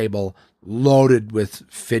table loaded with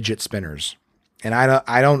fidget spinners. And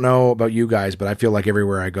I don't know about you guys, but I feel like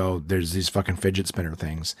everywhere I go, there's these fucking fidget spinner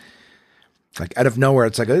things. Like out of nowhere,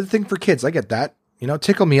 it's like a thing for kids. I get that.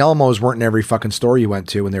 Tickle Me Elmos weren't in every fucking store you went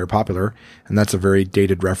to when they were popular. And that's a very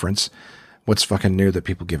dated reference. What's fucking new that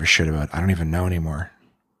people give a shit about? I don't even know anymore.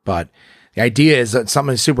 But the idea is that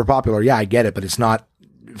something is super popular. Yeah, I get it, but it's not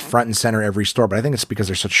front and center every store. But I think it's because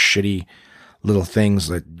they're such shitty little things,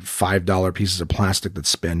 like $5 pieces of plastic that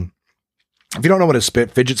spin. If you don't know what a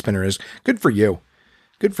fidget spinner is, good for you.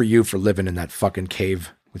 Good for you for living in that fucking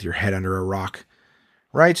cave with your head under a rock.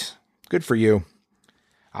 Right? Good for you.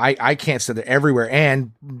 I can't sit there everywhere,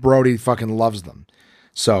 and Brody fucking loves them.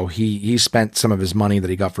 So he spent some of his money that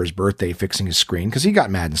he got for his birthday fixing his screen, because he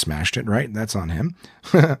got mad and smashed it, right? That's on him.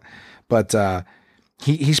 But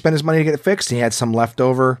he spent his money to get it fixed. He had some left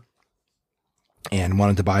over and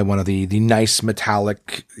wanted to buy one of the nice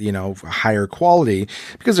metallic, higher quality,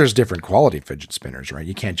 because there's different quality fidget spinners, right?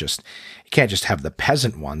 You can't just have the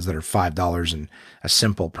peasant ones that are $5 and a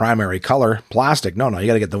simple primary color plastic. No, you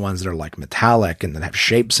got to get the ones that are like metallic and that have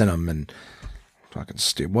shapes in them, and fucking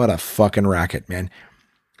stupid. What a fucking racket, man.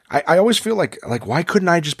 I always feel like why couldn't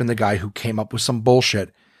I just been the guy who came up with some bullshit?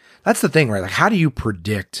 That's the thing, right? Like, how do you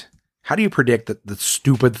predict that the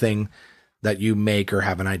stupid thing that you make or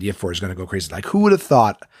have an idea for is going to go crazy? Like, who would have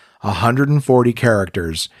thought 140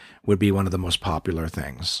 characters would be one of the most popular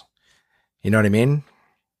things? You know what I mean?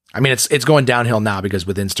 I mean, it's going downhill now, because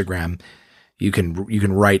with Instagram, you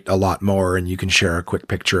can write a lot more and you can share a quick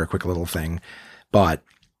picture, a quick little thing. But,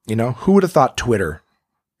 who would have thought Twitter?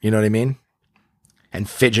 You know what I mean? And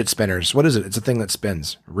fidget spinners. What is it? It's a thing that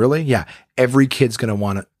spins. Really? Yeah. Every kid's going to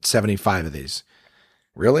want 75 of these.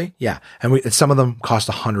 Really? Yeah. And some of them cost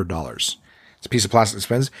 $100. It's a piece of plastic that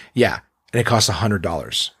spins. Yeah. And it costs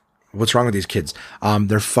 $100. What's wrong with these kids?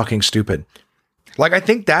 They're fucking stupid. Like, I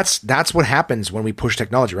think that's what happens when we push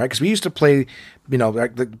technology, right? Because we used to play,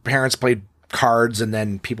 like the parents played cards, and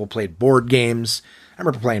then people played board games. I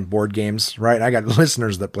remember playing board games, right? I got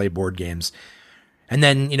listeners that play board games. And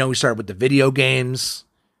then, we started with the video games,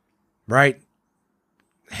 right?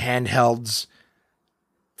 Handhelds.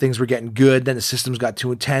 Things were getting good. Then the systems got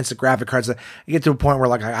too intense. The graphic cards, you get to a point where,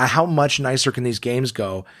 like, how much nicer can these games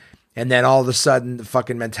go? And then all of a sudden, the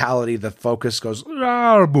fucking mentality, the focus goes,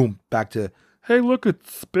 boom, back to, hey, look, it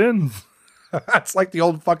spins. That's like the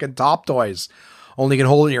old fucking Top Toys. Only you can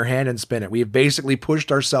hold it in your hand and spin it. We have basically pushed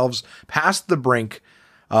ourselves past the brink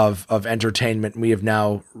of entertainment. We have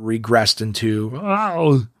now regressed into,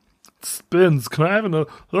 wow, it spins. Can I have another?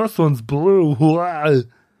 This one's blue. Wow.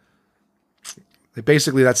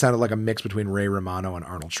 Basically, that sounded like a mix between Ray Romano and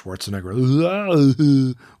Arnold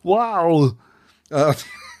Schwarzenegger. Wow.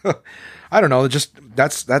 I don't know. Just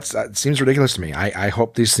that seems ridiculous to me. I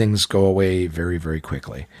hope these things go away very, very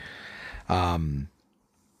quickly. You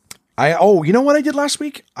know what I did last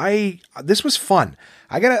week? This was fun.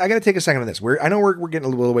 I gotta take a second on this. I know we're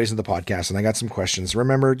getting a little ways into the podcast, and I got some questions.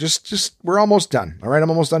 Remember, just we're almost done. All right, I'm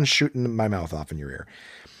almost done shooting my mouth off in your ear.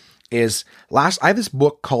 I have this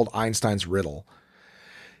book called Einstein's Riddle,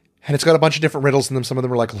 and it's got a bunch of different riddles in them. Some of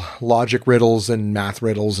them are like logic riddles and math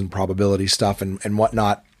riddles and probability stuff and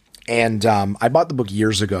whatnot. And I bought the book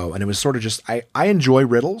years ago, and it was sort of just I enjoy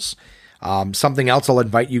riddles. Something else I'll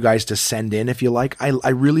invite you guys to send in if you like. I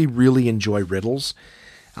really, really enjoy riddles.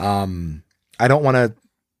 I don't want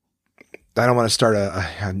to start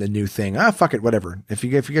a new thing. Fuck it, whatever. If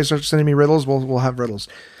you guys start sending me riddles, we'll have riddles.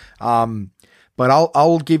 But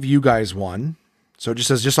I'll give you guys one. So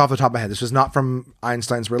just off the top of my head, this is not from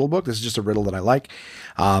Einstein's riddle book. This is just a riddle that I like.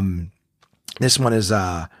 This one is,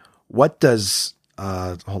 what does,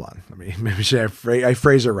 hold on, maybe I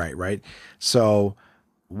phrase it right? So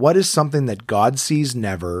what is something that God sees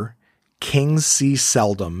never, kings see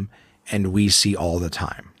seldom, and we see all the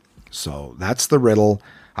time? So that's the riddle.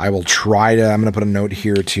 I'm going to put a note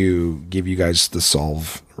here to give you guys the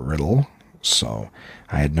solve riddle. So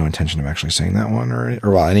I had no intention of actually saying that one or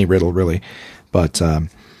well, any riddle really, but,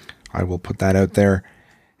 I will put that out there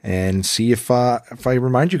and see if I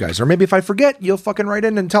remind you guys, or maybe if I forget, you'll fucking write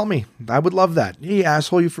in and tell me. I would love that. Hey,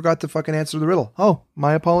 asshole, you forgot to fucking answer the riddle. Oh,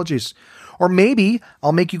 my apologies. Or maybe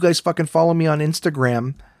I'll make you guys fucking follow me on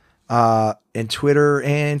Instagram, and Twitter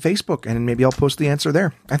and Facebook, and maybe I'll post the answer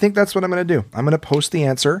there. I think that's what I'm going to do. I'm going to post the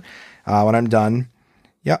answer, when I'm done.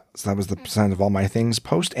 Yeah. So that was the sign of all my things.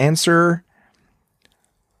 Post answer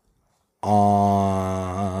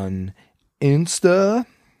on Insta.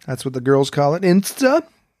 That's what the girls call it. Insta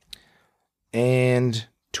and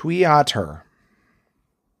Twitter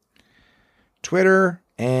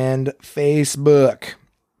and Facebook.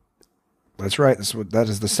 That's right. That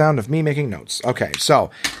is the sound of me making notes. Okay. So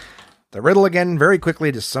the riddle again, very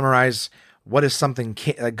quickly to summarize, what is something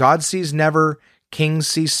God sees never, kings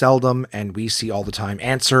see seldom, and we see all the time?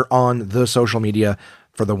 Answer on the social media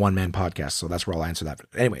for the One Man Podcast. So that's where I'll answer that.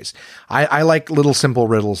 Anyways, I like little simple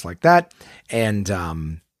riddles like that. But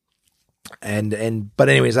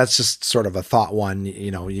anyways, that's just sort of a thought one.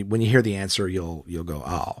 You know, when you hear the answer, you'll go,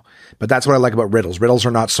 oh. But that's what I like about riddles. Riddles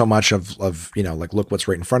are not so much of you know, like, look what's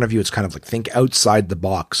right in front of you. It's kind of like, think outside the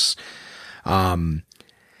box.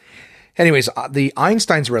 Anyways, the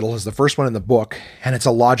Einstein's riddle is the first one in the book, and it's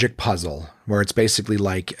a logic puzzle where it's basically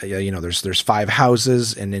like, you know, there's 5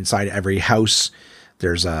 houses, and inside every house,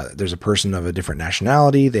 there's a person of a different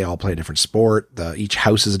nationality. They all play a different sport. Each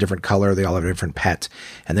house is a different color. They all have a different pet,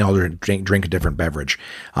 and they all drink a different beverage.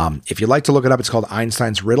 If you'd like to look it up, it's called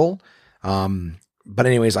Einstein's Riddle. But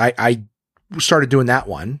anyways, I started doing that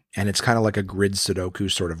one, and it's kind of like a grid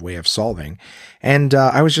Sudoku sort of way of solving. And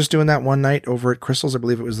I was just doing that one night over at Crystal's. I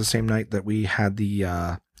believe it was the same night that we had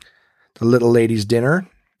the little ladies' dinner.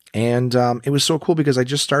 And it was so cool because I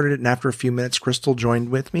just started it, and after a few minutes, Crystal joined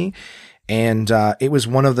with me. And it was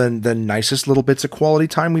one of the nicest little bits of quality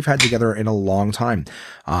time we've had together in a long time.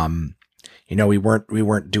 You know, we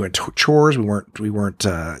weren't doing chores. We weren't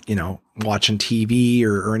you know, watching TV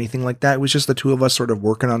or anything like that. It was just the two of us sort of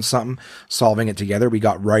working on something, solving it together. We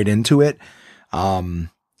got right into it. So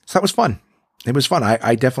that was fun. It was fun.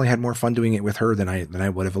 I definitely had more fun doing it with her than I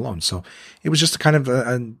would have alone. So it was just kind of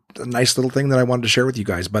a nice little thing that I wanted to share with you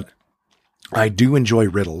guys. But I do enjoy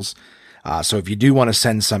riddles. So if you do want to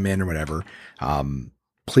send some in or whatever,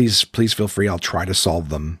 please feel free. I'll try to solve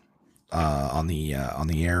them, on the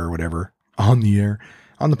air or whatever, on the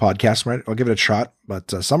podcast, right? I'll give it a shot,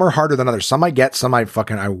 but, some are harder than others. Some I get, some I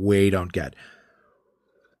way don't get.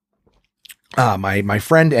 My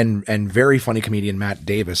friend and very funny comedian, Matt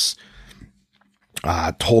Davis,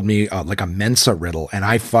 told me, like a Mensa riddle, and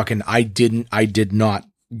I did not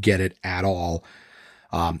get it at all.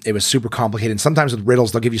 It was super complicated. And sometimes with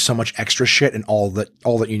riddles, they'll give you so much extra shit, and all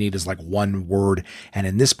that you need is like one word. And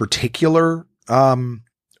in this particular,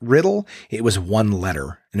 riddle, it was one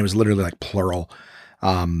letter, and it was literally like plural.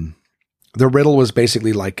 The riddle was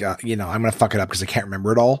basically like, you know, I'm going to fuck it up because I can't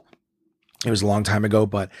remember it all. It was a long time ago,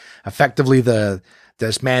 but effectively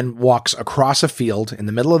this man walks across a field. In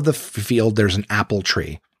the middle of the field, there's an apple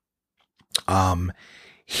tree. The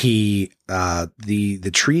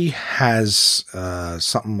tree has,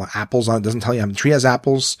 something like apples on it. Doesn't tell you. The tree has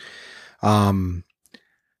apples. You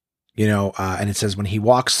know, and it says when he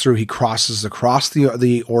walks through, he crosses across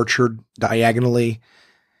the orchard diagonally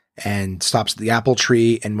and stops at the apple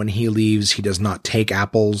tree. And when he leaves, he does not take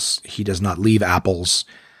apples. He does not leave apples.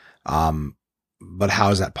 but how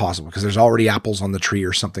is that possible? Because there's already apples on the tree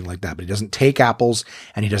or something like that, but he doesn't take apples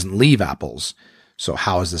and he doesn't leave apples. So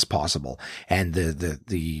how is this possible? And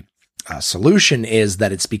the solution is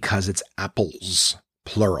that it's because it's apples,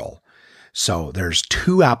 plural. So there's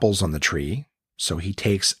 2 apples on the tree. So he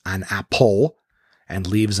takes an apple and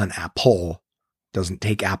leaves an apple. Doesn't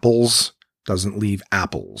take apples, doesn't leave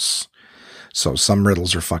apples. So some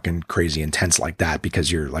riddles are fucking crazy intense like that,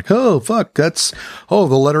 because you're like, oh, fuck, the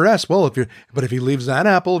letter S. Well, if he leaves that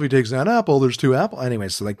apple, if he takes that apple, there's 2 apples. Anyway,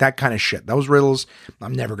 so like that kind of shit. Those riddles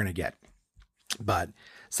I'm never going to get. But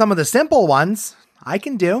some of the simple ones I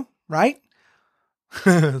can do, right?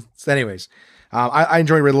 So anyways, I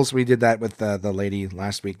enjoy riddles. We did that with the lady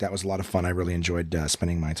last week. That was a lot of fun. I really enjoyed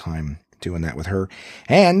spending my time doing that with her.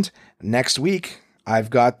 And next week,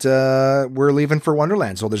 I've got, we're leaving for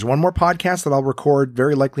Wonderland. So there's one more podcast that I'll record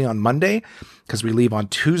very likely on Monday, because we leave on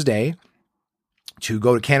Tuesday to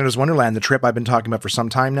go to Canada's Wonderland, the trip I've been talking about for some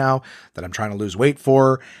time now, that I'm trying to lose weight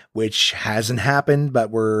for, which hasn't happened,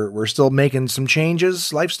 but we're still making some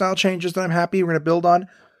changes, lifestyle changes that I'm happy we're going to build on.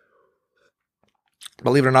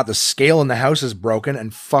 Believe it or not, the scale in the house is broken,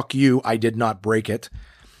 and fuck you, I did not break it.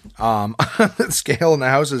 The scale in the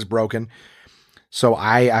house is broken. So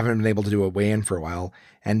I haven't been able to do a weigh-in for a while.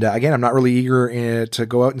 And again, I'm not really eager to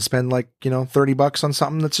go out and spend like, $30 on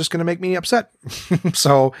something that's just going to make me upset.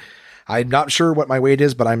 So I'm not sure what my weight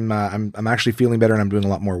is, but I'm actually feeling better, and I'm doing a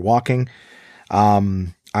lot more walking.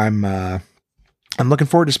 I'm looking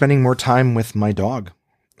forward to spending more time with my dog.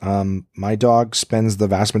 My dog spends the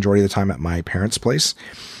vast majority of the time at my parents' place.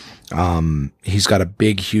 He's got a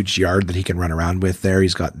big, huge yard that he can run around with there.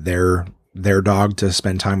 He's got their dog to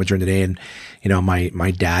spend time with during the day. And,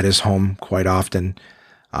 my dad is home quite often.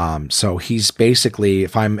 So he's basically,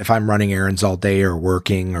 if I'm running errands all day or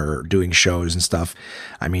working or doing shows and stuff,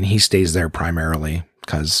 I mean, he stays there primarily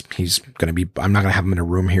because I'm not going to have him in a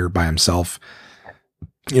room here by himself,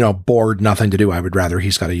 bored, nothing to do. I would rather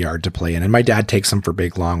he's got a yard to play in. And my dad takes him for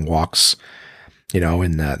big, long walks, at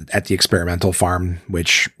the experimental farm,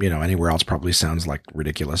 which, anywhere else probably sounds like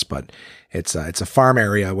ridiculous, but it's a farm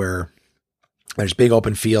area where there's big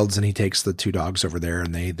open fields, and he takes the 2 dogs over there,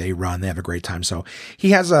 and they run, they have a great time. So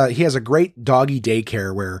he has a great doggy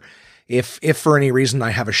daycare where if for any reason I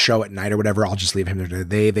have a show at night or whatever, I'll just leave him there.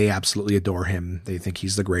 They absolutely adore him. They think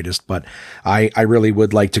he's the greatest, but I really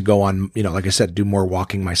would like to go on, like I said, do more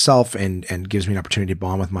walking myself, and gives me an opportunity to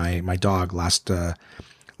bond with my dog. Last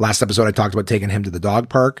episode, I talked about taking him to the dog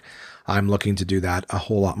park. I'm looking to do that a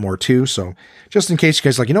whole lot more too. So just in case you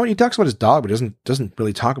guys are like, he talks about his dog, but doesn't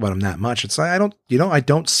really talk about him that much. It's I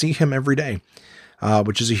don't see him every day,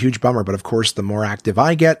 which is a huge bummer. But of course, the more active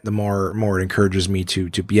I get, the more it encourages me to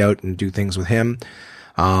be out and do things with him.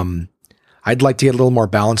 I'd like to get a little more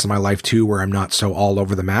balance in my life too, where I'm not so all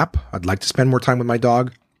over the map. I'd like to spend more time with my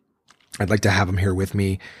dog. I'd like to have him here with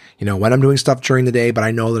me, when I'm doing stuff during the day, but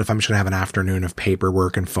I know that if I'm just going to have an afternoon of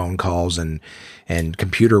paperwork and phone calls and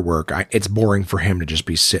computer work, it's boring for him to just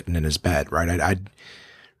be sitting in his bed, right? I'd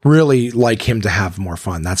really like him to have more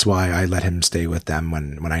fun. That's why I let him stay with them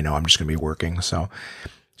when I know I'm just going to be working. So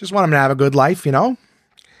just want him to have a good life,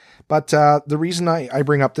 But the reason I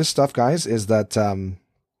bring up this stuff, guys, is that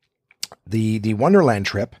the Wonderland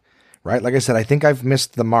trip, right? Like I said, I think I've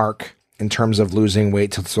missed the mark in terms of losing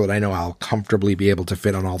weight so that I know I'll comfortably be able to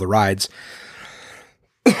fit on all the rides.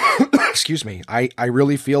 Excuse me. I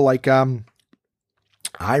really feel like there's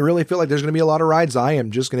going to be a lot of rides I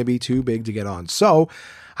am just going to be too big to get on. So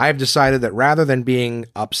I have decided that rather than being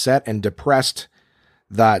upset and depressed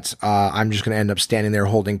that I'm just going to end up standing there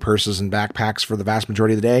holding purses and backpacks for the vast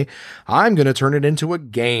majority of the day, I'm going to turn it into a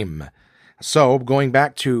game. So going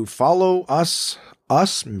back to follow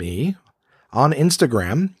me on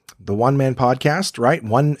Instagram, the One Man Podcast, right?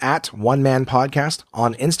 One Man Podcast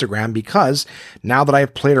on Instagram, because now that I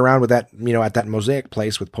have played around with that, at that Mosaic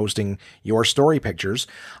place with posting your story pictures,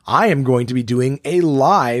 I am going to be doing a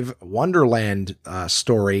live Wonderland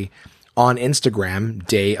story on Instagram,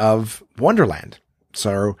 Day of Wonderland.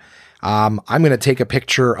 So I'm going to take a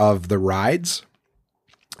picture of the rides,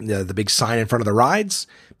 the big sign in front of the rides,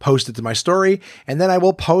 post it to my story, and then I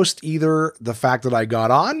will post either the fact that I got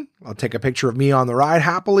on, I'll take a picture of me on the ride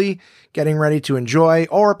happily, getting ready to enjoy,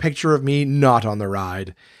 or a picture of me not on the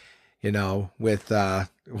ride, with,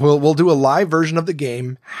 we'll do a live version of the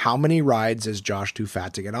game. How many rides is Josh too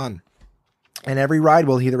fat to get on? And every ride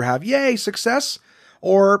will either have, yay, success,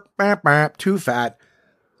 or too fat.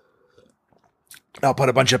 I'll put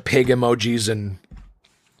a bunch of pig emojis and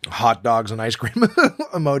hot dogs and ice cream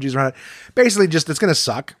emojis around it. Basically, just it's going to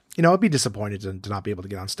suck. I'd be disappointed to not be able to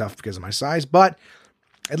get on stuff because of my size, but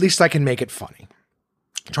at least I can make it funny.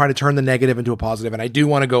 try to turn the negative into a positive. And I do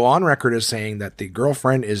want to go on record as saying that the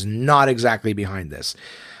girlfriend is not exactly behind this.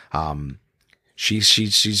 She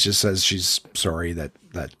just says she's sorry that,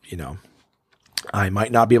 you know, I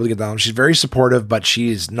might not be able to get down. She's very supportive, but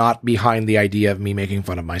she's not behind the idea of me making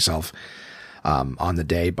fun of myself, on the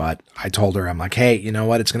day. But I told her, I'm like, hey, you know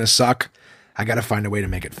what? It's going to suck. I got to find a way to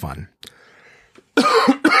make it fun.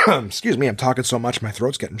 Excuse me. I'm talking so much. My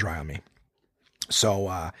throat's getting dry on me.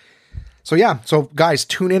 So yeah. So guys,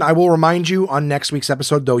 tune in. I will remind you on next week's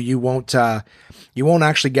episode, though you won't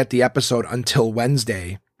actually get the episode until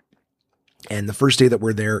Wednesday. And the first day that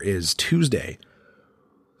we're there is Tuesday.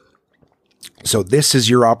 So this is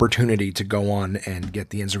your opportunity to go on and get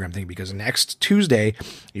the Instagram thing, because next Tuesday,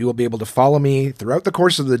 you will be able to follow me throughout the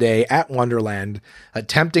course of the day at Wonderland,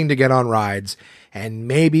 attempting to get on rides and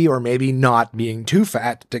maybe or maybe not being too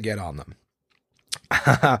fat to get on them.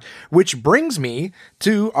 Which brings me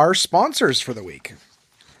to our sponsors for the week.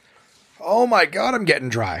 Oh my God, I'm getting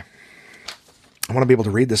dry. I want to be able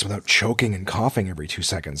to read this without choking and coughing every 2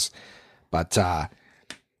 seconds. But,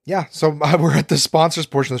 yeah, so we're at the sponsors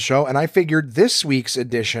portion of the show, and I figured this week's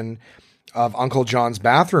edition of Uncle John's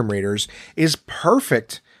Bathroom Readers is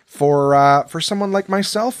perfect for someone like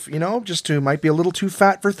myself, you know, just who might be a little too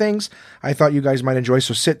fat for things. I thought you guys might enjoy,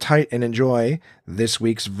 so sit tight and enjoy this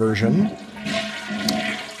week's version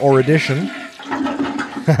or edition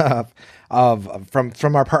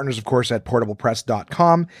from our partners, of course, at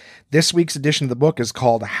portablepress.com. This week's edition of the book is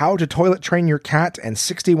called How to Toilet Train Your Cat and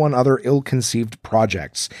 61 Other Ill-Conceived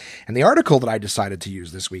Projects. And the article that I decided to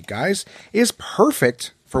use this week, guys, is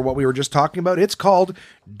perfect for what we were just talking about. It's called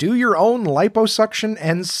Do Your Own Liposuction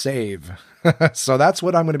and Save. So that's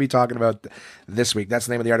what I'm going to be talking about this week. That's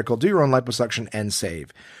the name of the article, Do Your Own Liposuction and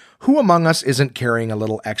Save. Who among us isn't carrying a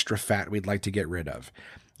little extra fat we'd like to get rid of?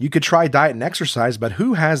 You could try diet and exercise, but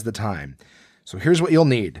who has the time? So here's what you'll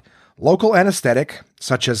need. Local anesthetic,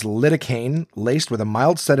 such as lidocaine, laced with a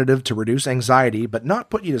mild sedative to reduce anxiety but not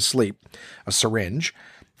put you to sleep. A syringe.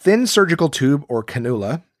 Thin surgical tube or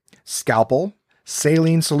cannula. Scalpel.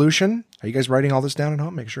 Saline solution. Are you guys writing all this down at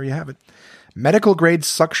home? Make sure you have it. Medical grade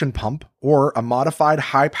suction pump or a modified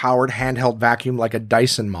high-powered handheld vacuum like a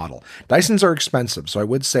Dyson model. Dysons are expensive, so I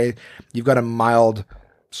would say you've got a mild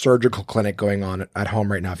surgical clinic going on at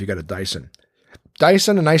home right now if you got a Dyson.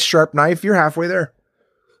 Dyson, a nice sharp knife, you're halfway there.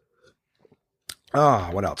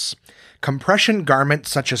 What else? Compression garment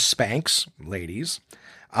such as Spanx, ladies.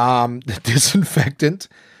 Disinfectant,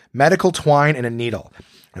 medical twine, and a needle.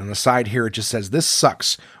 And on the side here, it just says, this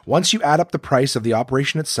sucks. Once you add up the price of the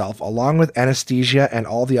operation itself, along with anesthesia and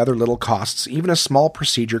all the other little costs, even a small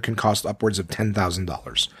procedure can cost upwards of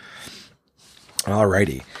 $10,000.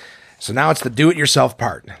 Alrighty. So now it's the do-it-yourself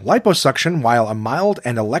part. Liposuction, while a mild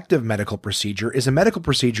and elective medical procedure, is a medical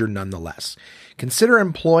procedure nonetheless. Consider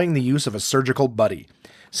employing the use of a surgical buddy.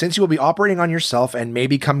 Since you will be operating on yourself and may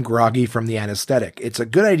become groggy from the anesthetic, it's a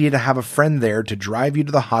good idea to have a friend there to drive you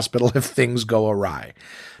to the hospital if things go awry.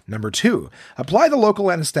 Number 2, apply the local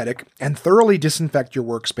anesthetic and thoroughly disinfect your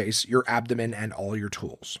workspace, your abdomen, and all your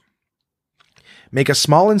tools. Make a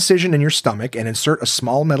small incision in your stomach and insert a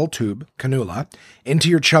small metal tube, cannula, into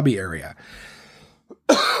your chubby area.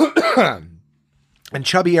 And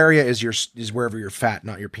chubby area is wherever you're fat,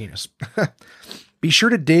 not your penis. Be sure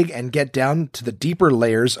to dig and get down to the deeper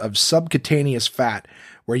layers of subcutaneous fat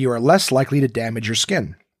where you are less likely to damage your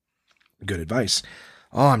skin. Good advice.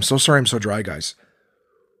 Oh, I'm so sorry I'm so dry, guys.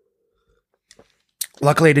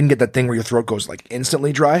 Luckily, I didn't get that thing where your throat goes like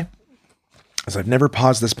instantly dry, as I've never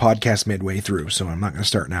paused this podcast midway through, so I'm not going to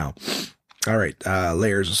start now. All right,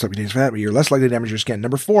 layers of subcutaneous fat, but you're less likely to damage your skin.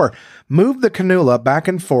 Number 4, move the cannula back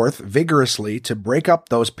and forth vigorously to break up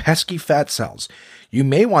those pesky fat cells. You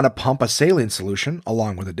may want to pump a saline solution,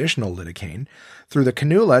 along with additional lidocaine, through the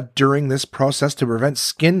cannula during this process to prevent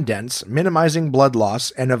skin dents, minimizing blood loss,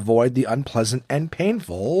 and avoid the unpleasant and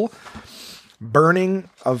painful burning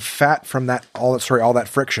of fat from all that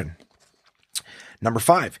friction. Number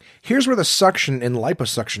 5, here's where the suction in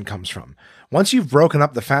liposuction comes from. Once you've broken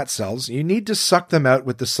up the fat cells, you need to suck them out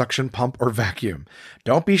with the suction pump or vacuum.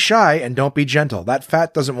 Don't be shy and don't be gentle. That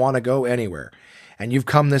fat doesn't want to go anywhere. And you've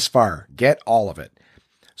come this far. Get all of it.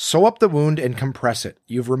 Sew up the wound and compress it.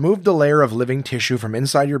 You've removed the layer of living tissue from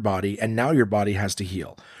inside your body, and now your body has to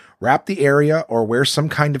heal. Wrap the area or wear some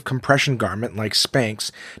kind of compression garment like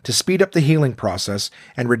Spanx to speed up the healing process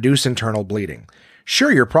and reduce internal bleeding.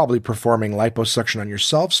 Sure, you're probably performing liposuction on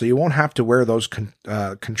yourself, so you won't have to wear those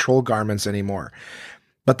control garments anymore.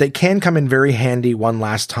 But they can come in very handy one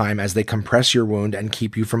last time as they compress your wound and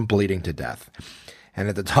keep you from bleeding to death. And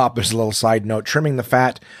at the top, there's a little side note, trimming the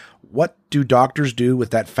fat what do doctors do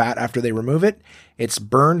with that fat after they remove it? It's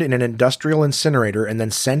burned in an industrial incinerator and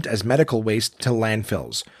then sent as medical waste to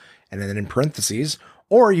landfills. And then in parentheses,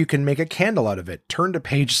 or you can make a candle out of it. Turn to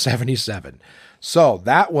page 77. So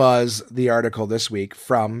that was the article this week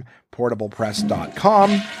from portablepress.com.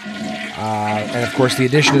 And of course, the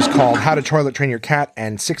edition is called How to Toilet Train Your Cat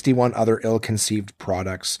and 61 Other Ill-Conceived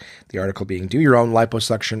Products. The article being Do Your Own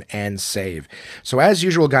Liposuction and Save. So as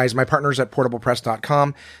usual, guys, my partners at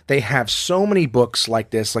portablepress.com, they have so many books like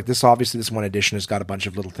this. Like this, obviously, this one edition has got a bunch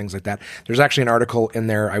of little things like that. There's actually an article in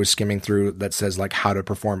there I was skimming through that says like how to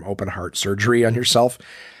perform open heart surgery on yourself.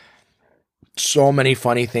 So many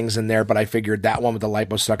funny things in there, but I figured that one with the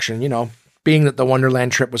liposuction, you know, being that the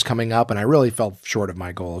Wonderland trip was coming up and I really fell short of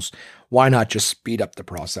my goals, why not just speed up the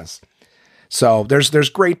process? So there's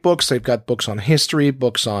great books. They've got books on history,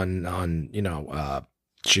 books on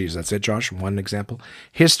that's it, Josh. One example: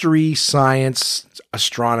 history, science,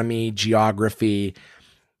 astronomy, geography,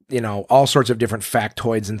 you know, all sorts of different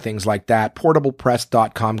factoids and things like that.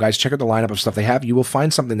 Portablepress.com, guys. Check out the lineup of stuff they have. You will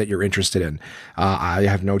find something that you're interested in. I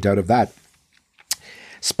have no doubt of that.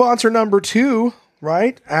 Sponsor number 2,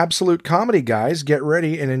 right? Absolute Comedy, guys. Get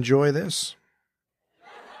ready and enjoy this.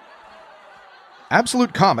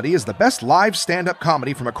 Absolute Comedy is the best live stand-up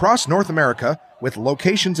comedy from across North America, with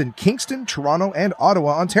locations in Kingston, Toronto, and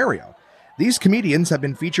Ottawa, Ontario. These comedians have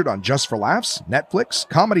been featured on Just for Laughs, Netflix,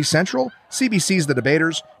 Comedy Central, CBC's The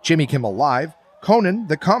Debaters, Jimmy Kimmel Live, Conan,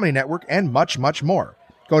 The Comedy Network, and much, much more.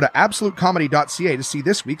 Go to absolutecomedy.ca to see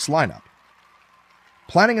this week's lineup.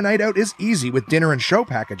 Planning a night out is easy with dinner and show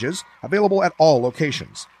packages available at all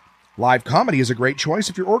locations. Live comedy is a great choice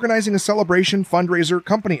if you're organizing a celebration, fundraiser,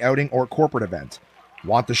 company outing, or corporate event.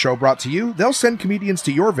 Want the show brought to you? They'll send comedians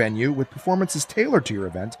to your venue with performances tailored to your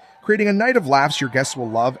event, creating a night of laughs your guests will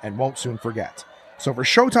love and won't soon forget. So for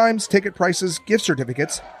showtimes, ticket prices, gift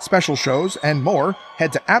certificates, special shows, and more,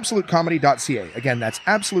 head to absolutecomedy.ca. Again, that's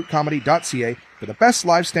absolutecomedy.ca for the best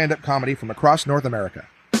live stand-up comedy from across North America.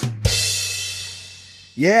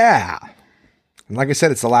 Yeah. And like I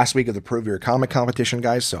said, it's the last week of the Prove Your Comic competition,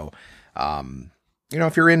 guys. So,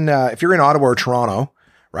 if you're in Ottawa or Toronto,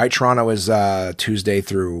 right? Toronto is Tuesday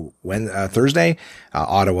through Thursday.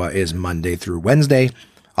 Ottawa is Monday through Wednesday.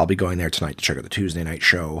 I'll be going there tonight to check out the Tuesday night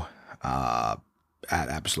show at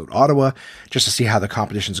Absolute Ottawa, just to see how the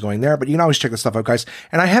competition's going there. But you can always check this stuff out, guys.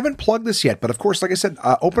 And I haven't plugged this yet, but of course, like I said,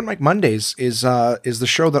 Open Mic Mondays is the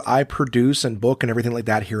show that I produce and book and everything like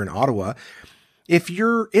that here in Ottawa. If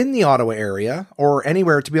you're in the Ottawa area or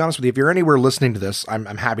anywhere, to be honest with you, if you're anywhere listening to this, I'm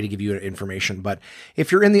happy to give you information. But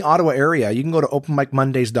if you're in the Ottawa area, you can go to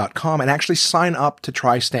openmicmondays.com and actually sign up to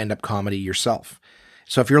try stand-up comedy yourself.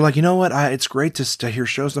 So if you're like, you know what, it's great to hear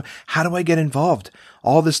shows. How do I get involved?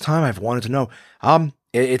 All this time I've wanted to know.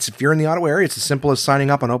 It's if you're in the Ottawa area, it's as simple as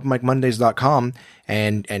signing up on openmicmondays.com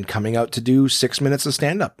and coming out to do 6 minutes of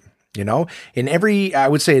stand-up. You know, in every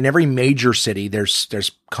major city,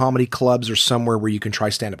 there's comedy clubs or somewhere where you can try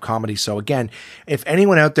stand-up comedy. So again, if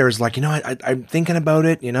anyone out there is like, you know, I'm thinking about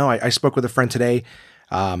it, you know, I spoke with a friend today,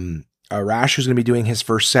 Rash, who's going to be doing his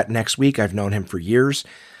first set next week. I've known him for years.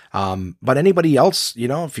 But anybody else, you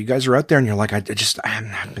know, if you guys are out there and you're like, I've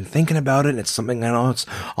been thinking about it and it's something, I know it's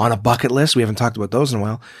on a bucket list. We haven't talked about those in a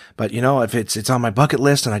while, but you know, if it's on my bucket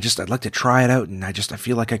list and I'd like to try it out and I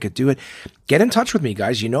feel like I could do it, get in touch with me,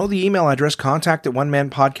 guys. You know, the email address,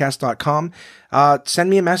 contact@onemanpodcast.com. Send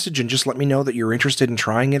me a message and just let me know that you're interested in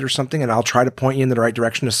trying it or something. And I'll try to point you in the right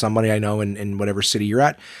direction to somebody I know in whatever city you're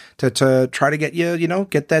at to try to get you, you know,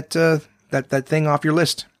 get that thing off your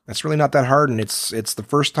list. That's really not that hard, and it's the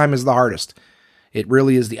first time is the hardest. It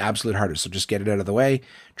really is the absolute hardest. So just get it out of the way,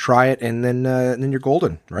 try it, and then you're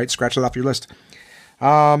golden, right? Scratch it off your list.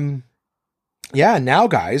 Now,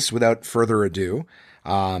 guys, without further ado,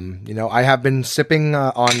 I have been sipping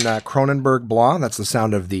on Kronenberg Blanc. That's the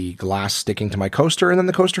sound of the glass sticking to my coaster, and then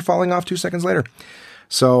the coaster falling off 2 seconds later.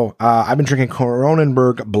 So I've been drinking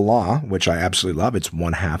Kronenberg Blanc, which I absolutely love. It's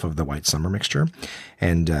 1/2 of the White Summer mixture.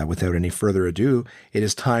 And without any further ado, it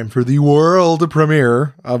is time for the world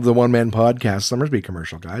premiere of the One Man Podcast Summersby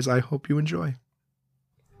commercial, guys. I hope you enjoy.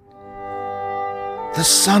 The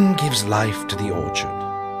sun gives life to the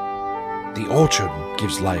orchard. The orchard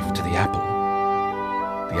gives life to the apple.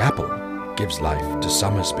 The apple gives life to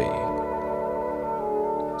Summersby.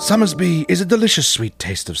 Summersby is a delicious sweet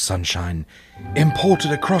taste of sunshine,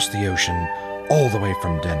 imported across the ocean, all the way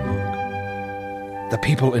from Denmark. The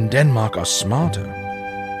people in Denmark are smarter,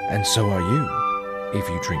 and so are you, if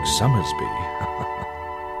you drink Summersby.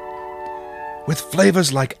 With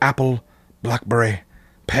flavors like apple, blackberry,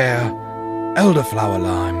 pear, elderflower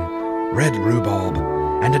lime, red rhubarb,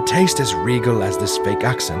 and a taste as regal as this fake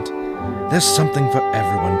accent, There's something for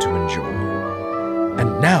everyone to enjoy.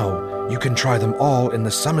 And now you can try them all in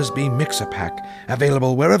the Summersby Mixer Pack,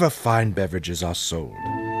 available wherever fine beverages are sold.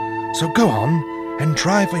 So go on and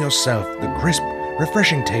try for yourself the crisp,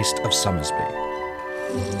 refreshing taste of Summersby.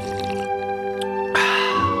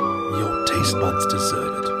 Your taste buds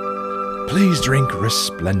deserve it. Please drink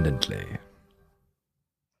resplendently.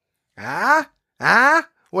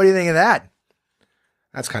 What do you think of that?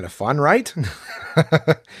 That's kind of fun, right?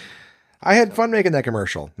 I had fun making that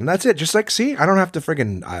commercial, and that's it. Just like, see, I don't have to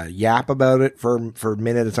friggin' yap about it for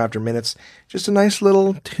minutes after minutes. Just a nice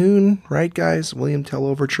little tune, right, guys? William Tell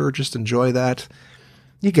Overture, just enjoy that.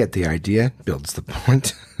 You get the idea. Builds the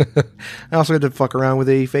point. I also had to fuck around with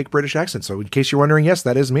a fake British accent, so in case you're wondering, yes,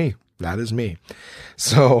 that is me. That is me.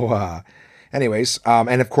 So, anyways,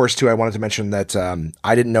 and of course, too, I wanted to mention that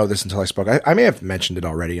I didn't know this until I spoke. I may have mentioned it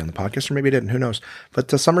already on the podcast, or maybe I didn't. Who knows? But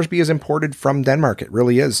Summersby is imported from Denmark. It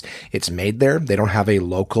really is. It's made there. They don't have a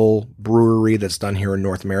local brewery that's done here in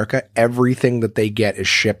North America. Everything that they get is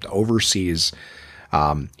shipped overseas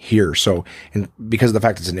here. So, and because of the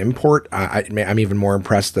fact it's an import, I'm even more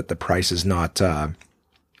impressed that the price is not.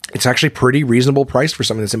 It's actually pretty reasonable price for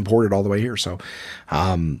something that's imported all the way here. So,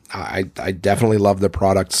 I definitely love the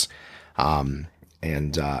products.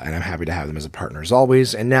 And I'm happy to have them as a partner as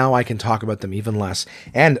always. And now I can talk about them even less.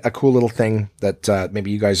 And a cool little thing that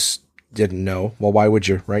maybe you guys didn't know. Well, why would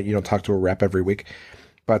you, right? You don't talk to a rep every week.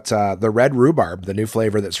 But the red rhubarb, the new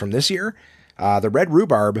flavor that's from this year, the red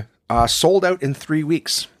rhubarb sold out in 3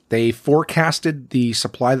 weeks. They forecasted the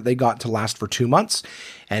supply that they got to last for 2 months,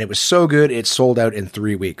 and it was so good it sold out in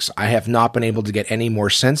 3 weeks. I have not been able to get any more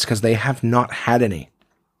since because they have not had any.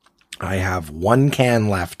 I have 1 can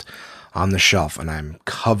left on the shelf, and I'm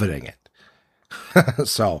coveting it.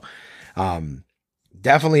 So,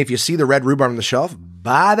 definitely, if you see the red rhubarb on the shelf,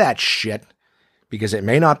 buy that shit, because it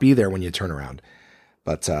may not be there when you turn around.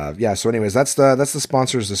 But, yeah, so anyways, that's the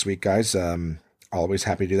sponsors this week, guys. Always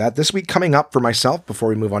happy to do that. This week coming up for myself, before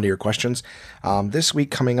we move on to your questions, this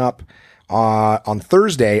week coming up, on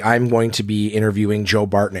Thursday, I'm going to be interviewing Joe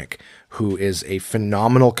Bartnick, who is a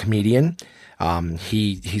phenomenal comedian.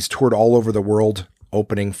 He's toured all over the world,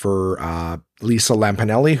 opening for Lisa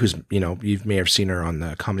Lampanelli, who's, you may have seen her on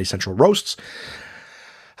the Comedy Central Roasts.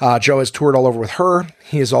 Joe has toured all over with her.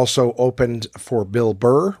 He has also opened for Bill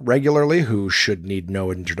Burr regularly, who should need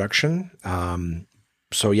no introduction.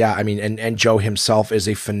 So yeah, I mean, and Joe himself is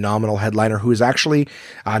a phenomenal headliner who is actually,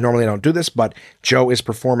 normally I don't do this, but Joe is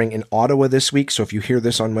performing in Ottawa this week. So if you hear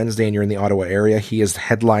this on Wednesday and you're in the Ottawa area, he is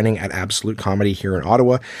headlining at Absolute Comedy here in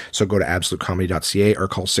Ottawa. So go to absolutecomedy.ca or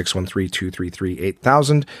call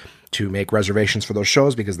 613-233-8000 to make reservations for those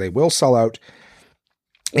shows, because they will sell out.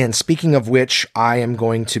 And speaking of which, I am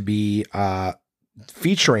going to be,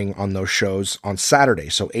 featuring on those shows on Saturday.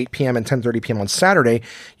 So 8 p.m. and 10:30 p.m. on Saturday,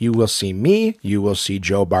 you will see me, you will see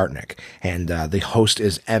Joe Bartnick. And the host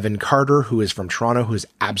is Evan Carter, who is from Toronto, who is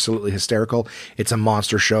absolutely hysterical. It's a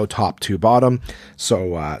monster show, top to bottom.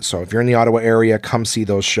 So if you're in the Ottawa area, come see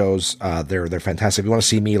those shows. They're fantastic. If you want to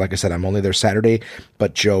see me, like I said, I'm only there Saturday,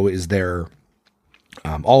 but Joe is there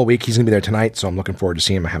all week. He's going to be there tonight, so I'm looking forward to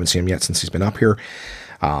seeing him. I haven't seen him yet since he's been up here.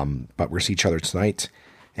 But we'll see each other tonight.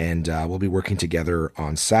 And we'll be working together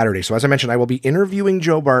on Saturday. So as I mentioned, I will be interviewing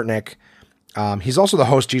Joe Bartnick. He's also the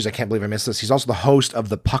host. Geez, I can't believe I missed this. He's also the host of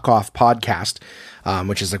the Puck Off podcast,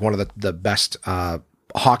 which is like one of the best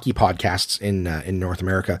hockey podcasts in North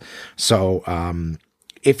America. So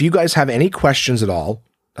if you guys have any questions at all,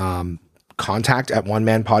 contact at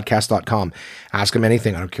onemanpodcast.com. Ask him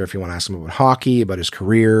anything. I don't care if you want to ask him about hockey, about his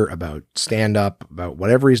career, about stand-up, about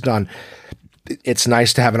whatever he's done. It's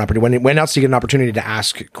nice to have an opportunity. When else do you get an opportunity to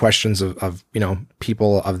ask questions of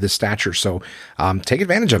people of this stature? So take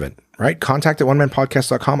advantage of it, right? Contact at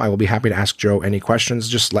onemanpodcast.com. I will be happy to ask Joe any questions.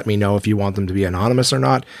 Just let me know if you want them to be anonymous or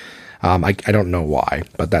not. I don't know why,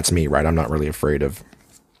 but that's me, right? I'm not really afraid of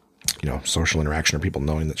social interaction or people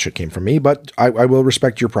knowing that shit came from me, but I will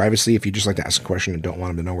respect your privacy. If you just like to ask a question and don't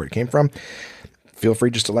want them to know where it came from, feel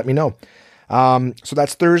free just to let me know. So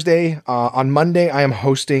that's Thursday. On Monday, I am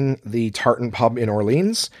hosting the Tartan Pub in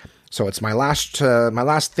Orleans. So it's my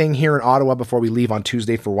last thing here in Ottawa before we leave on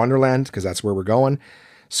Tuesday for Wonderland, because that's where we're going.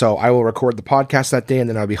 So I will record the podcast that day, and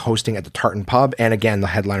then I'll be hosting at the Tartan Pub. And again, the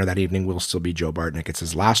headliner that evening will still be Joe Bartnick. It's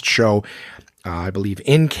his last show, I believe,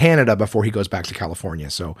 in Canada before he goes back to California.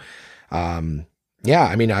 So, yeah,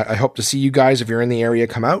 I mean, I hope to see you guys if you're in the area.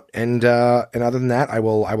 Come out, and other than that, I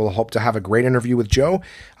will hope to have a great interview with Joe.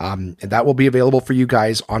 And that will be available for you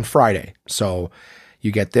guys on Friday. So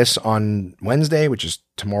you get this on Wednesday, which is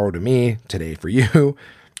tomorrow to me, today for you.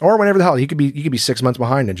 Or whenever the hell, you could be 6 months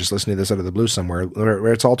behind and just listening to this out of the blue somewhere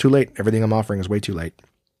where it's all too late. Everything I'm offering is way too late.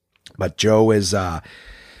 But Joe is,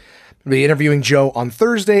 be interviewing Joe on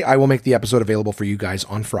Thursday. I will make the episode available for you guys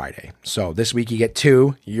on Friday. So this week you get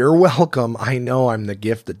 2. You're welcome. I know I'm the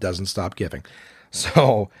gift that doesn't stop giving.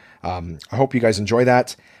 So I hope you guys enjoy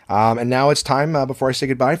that. And now it's time, before I say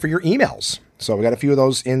goodbye, for your emails. So we got a few of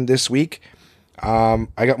those in this week. I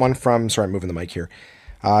got one from, sorry, I'm moving the mic here.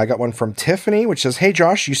 I got one from Tiffany, which says, "Hey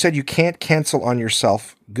Josh, you said you can't cancel on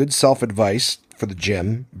yourself. Good self-advice for the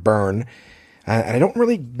gym, burn." And I don't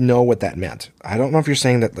really know what that meant. I don't know if you're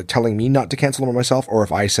saying that, like, telling me not to cancel on myself, or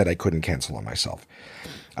if I said I couldn't cancel on myself.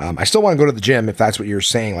 I still want to go to the gym if that's what you're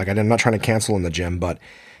saying. Like, I'm not trying to cancel in the gym, but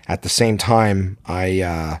at the same time,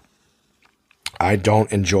 I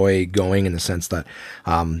don't enjoy going in the sense that,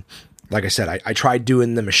 like I said, I tried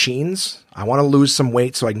doing the machines. I want to lose some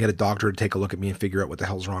weight so I can get a doctor to take a look at me and figure out what the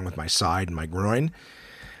hell's wrong with my side and my groin.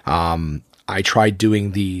 I tried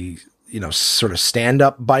doing the, sort of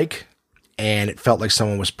stand-up bike, and it felt like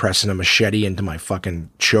someone was pressing a machete into my fucking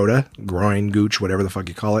chota, groin, gooch, whatever the fuck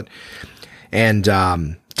you call it. And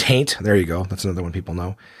taint, there you go. That's another one people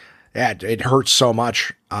know. Yeah, it hurts so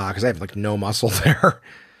much because I have like no muscle there.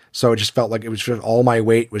 So it just felt like it was just all my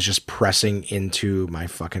weight was just pressing into my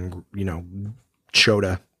fucking,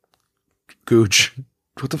 chota, gooch.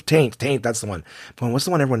 What the taint, that's the one. But what's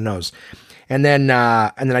the one everyone knows? And then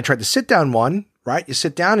I tried the sit down one. Right? You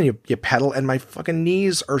sit down and you pedal, and my fucking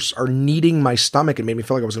knees are kneading my stomach. It made me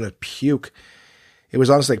feel like I was going to puke. It was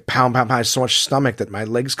honestly like pound. I had so much stomach that my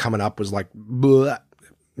legs coming up was like, bleh,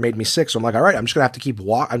 made me sick. So I'm like, all right, I'm just going to have to keep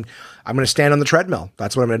walking. I'm going to stand on the treadmill.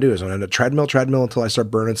 That's what I'm going to do, is I'm going to treadmill until I start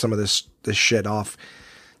burning some of this shit off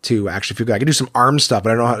to actually feel good. I can do some arm stuff,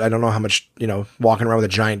 but I don't know how much, walking around with a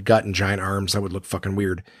giant gut and giant arms, that would look fucking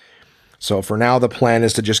weird. So for now, the plan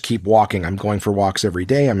is to just keep walking. I'm going for walks every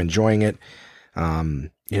day. I'm enjoying it.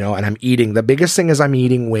 And I'm eating. The biggest thing is I'm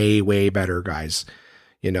eating way, way better, guys.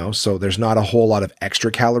 So there's not a whole lot of extra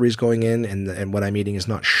calories going in, and what I'm eating is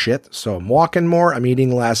not shit. So I'm walking more, I'm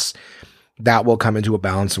eating less. That will come into a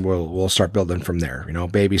balance, and we'll start building from there,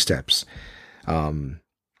 baby steps.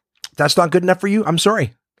 That's not good enough for you. I'm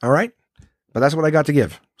sorry. All right. But that's what I got to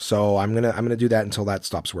give. So I'm going to do that until that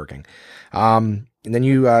stops working. And then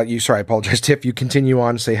sorry, I apologize, Tiff, you continue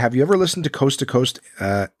on to say, "Have you ever listened to Coast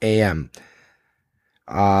AM?"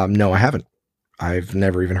 No, I haven't. I've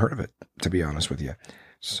never even heard of it, to be honest with you.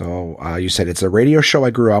 So you said it's a radio show I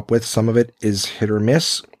grew up with. Some of it is hit or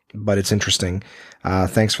miss, but it's interesting.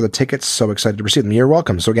 Thanks for the tickets. So excited to receive them. You're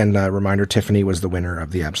welcome. So again, reminder, Tiffany was the winner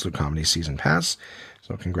of the Absolute Comedy Season Pass.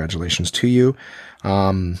 So congratulations to you.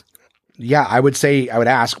 Yeah, I would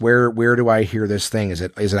ask, where do I hear this thing? Is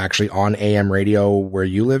it actually on AM radio where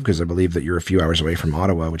you live? Because I believe that you're a few hours away from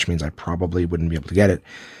Ottawa, which means I probably wouldn't be able to get it.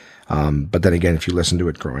 But then again, if you listen to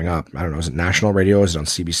it growing up, I don't know, is it national radio? Is it on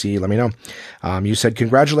CBC? Let me know. You said,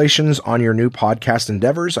 "Congratulations on your new podcast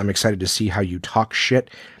endeavors. I'm excited to see how you talk shit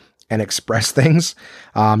and express things."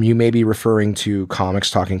 You may be referring to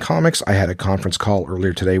Comics Talking Comics. I had a conference call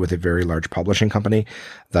earlier today with a very large publishing company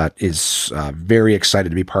that is very excited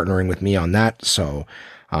to be partnering with me on that. So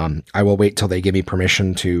I will wait till they give me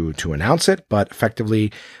permission to announce it, but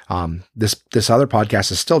effectively, this other podcast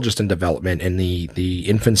is still just in development, in the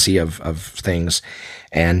infancy of things.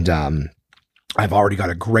 And, I've already got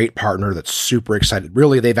a great partner that's super excited.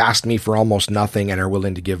 Really, they've asked me for almost nothing and are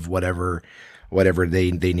willing to give whatever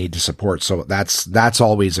they need to support. So that's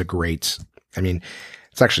always a great,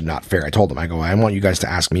 it's actually not fair. I told them, I want you guys to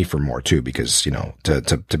ask me for more too, because,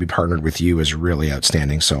 to be partnered with you is really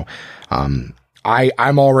outstanding. So,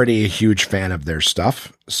 I'm already a huge fan of their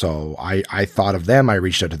stuff. So I thought of them, I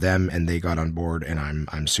reached out to them, and they got on board, and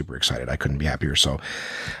I'm super excited. I couldn't be happier. So,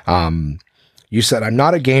 you said, "I'm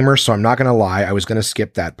not a gamer, so I'm not going to lie. I was going to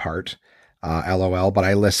skip that part. LOL, but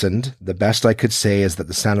I listened. The best I could say is that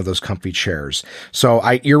the sound of those comfy chairs." So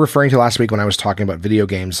you're referring to last week when I was talking about video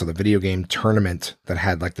games. So the video game tournament that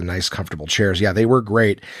had like the nice, comfortable chairs. Yeah, they were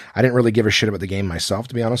great. I didn't really give a shit about the game myself,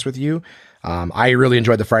 to be honest with you. I really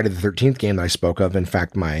enjoyed the Friday the 13th game that I spoke of. In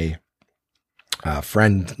fact, my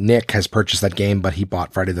friend Nick has purchased that game, but he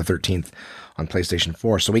bought Friday the 13th on PlayStation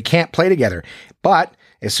 4. So we can't play together. But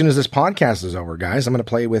as soon as this podcast is over, guys, I'm going to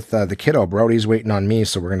play with the kiddo. Brody's waiting on me,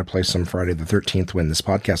 so we're going to play some Friday the 13th when this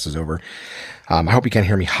podcast is over. I hope you can't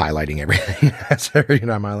hear me highlighting everything.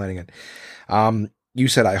 I'm highlighting it. You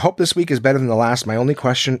said, "I hope this week is better than the last. My only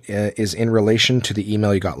question is in relation to the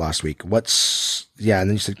email you got last week." And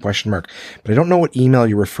then you said question mark. But I don't know what email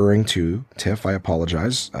you're referring to, Tiff. I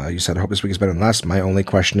apologize. You said, "I hope this week is better than last. My only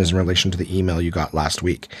question is in relation to the email you got last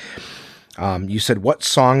week." You said, "What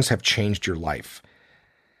songs have changed your life?"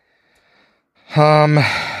 Um,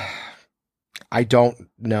 I don't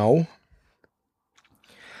know.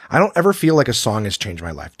 I don't ever feel like a song has changed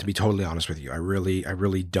my life, to be totally honest with you. I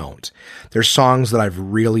really don't. There's songs that I've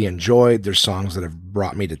really enjoyed. There's songs that have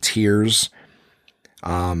brought me to tears.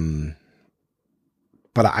 But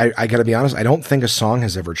I gotta be honest, I don't think a song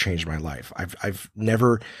has ever changed my life. I've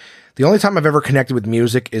never, the only time I've ever connected with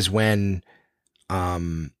music is when,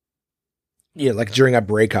 like during a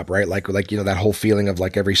breakup, right? Like, that whole feeling of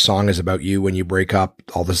like every song is about you when you break up,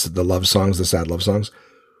 all this, the love songs, the sad love songs.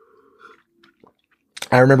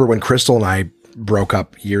 I remember when Crystal and I broke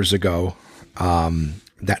up years ago,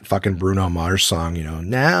 that fucking Bruno Mars song,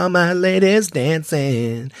 now my lady's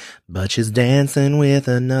dancing, but she's dancing with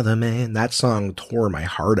another man. That song tore my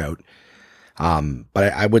heart out.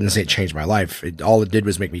 But I wouldn't say it changed my life. All it did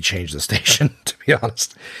was make me change the station, to be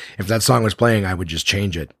honest. If that song was playing, I would just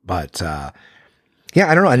change it. But,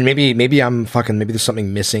 yeah, I don't know. And maybe maybe there's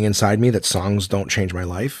something missing inside me that songs don't change my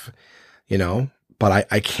life, but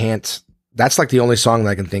I can't. That's like the only song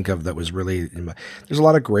that I can think of that was really, there's a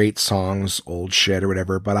lot of great songs, old shit or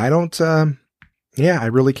whatever, but I don't, I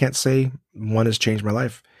really can't say one has changed my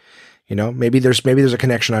life. Maybe there's a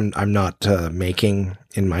connection I'm not making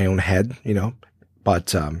in my own head,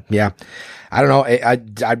 but, yeah, I don't know.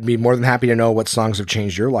 I'd be more than happy to know what songs have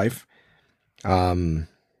changed your life.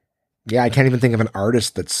 Yeah, I can't even think of an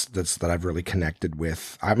artist that I've really connected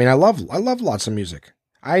with. I mean, I love lots of music.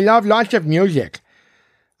 I love lots of music.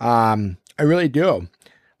 I really do.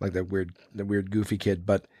 Like the weird goofy kid,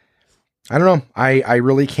 but I don't know. I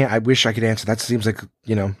really can't. I wish I could answer. That seems like,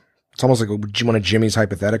 it's almost like one of Jimmy's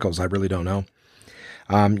hypotheticals. I really don't know.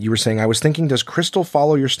 You were saying, I was thinking, does Crystal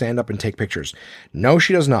follow your stand-up and take pictures? No,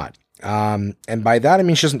 she does not. And by that, I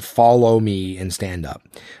mean, she doesn't follow me in stand-up.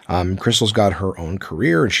 Crystal's got her own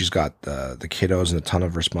career and she's got the kiddos and a ton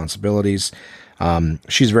of responsibilities.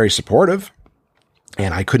 She's very supportive.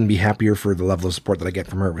 And I couldn't be happier for the level of support that I get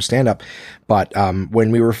from her with stand-up. But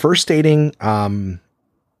when we were first dating,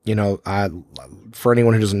 for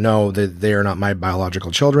anyone who doesn't know, they are not my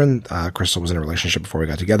biological children. Crystal was in a relationship before we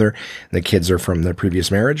got together. The kids are from their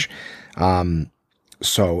previous marriage.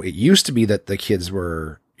 So it used to be that the kids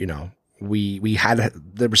were,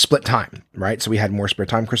 there was split time, right? So we had more spare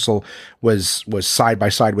time. Crystal was side by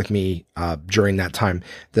side with me during that time.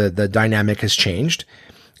 The dynamic has changed.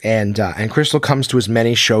 And Crystal comes to as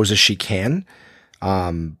many shows as she can,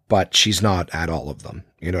 but she's not at all of them.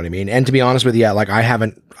 You know what I mean? And to be honest with you, like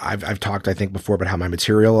I've talked, I think before about how my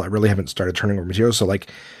material, I really haven't started turning over material. So like,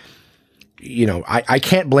 I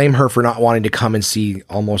can't blame her for not wanting to come and see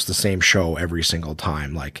almost the same show every single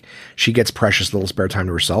time. Like she gets precious little spare time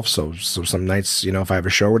to herself. So some nights, if I have a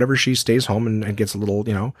show or whatever, she stays home and gets a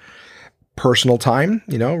little, personal time,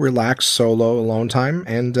 relax, solo, alone time.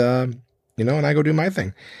 And, and I go do my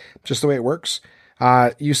thing, just the way it works.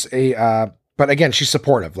 But again, she's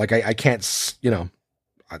supportive. Like I can't,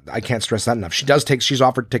 I can't stress that enough. She's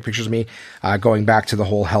offered to take pictures of me, going back to the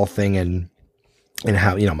whole health thing and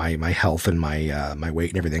how, my health and my weight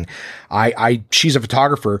and everything. She's a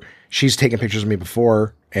photographer. She's taken pictures of me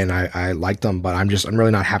before and I like them, but I'm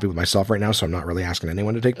really not happy with myself right now. So I'm not really asking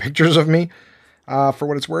anyone to take pictures of me, for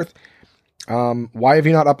what it's worth. Why have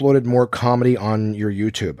you not uploaded more comedy on your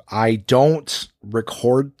YouTube? I don't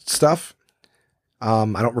record stuff. I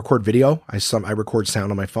don't record video. I record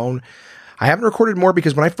sound on my phone. I haven't recorded more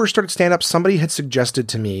because when I first started stand up, somebody had suggested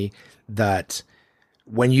to me that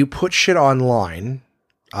when you put shit online,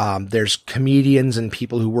 there's comedians and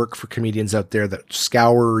people who work for comedians out there that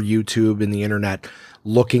scour YouTube and the internet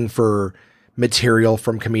looking for material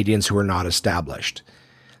from comedians who are not established.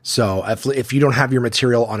 So if you don't have your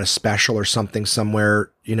material on a special or something somewhere,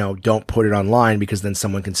 don't put it online because then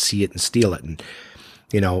someone can see it and steal it. And,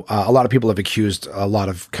 a lot of people have accused a lot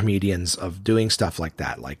of comedians of doing stuff like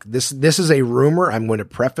that. Like this is a rumor. I'm going to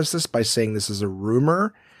preface this by saying this is a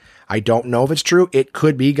rumor. I don't know if it's true. It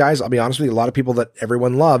could be, guys. I'll be honest with you. A lot of people that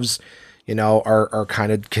everyone loves, are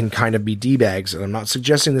can kind of be D-bags. And I'm not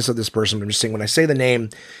suggesting this of this person, but I'm just saying when I say the name,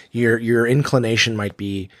 your inclination might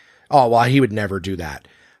be, oh, well, he would never do that.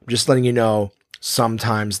 I'm just letting you know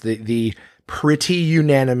sometimes the pretty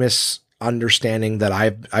unanimous understanding that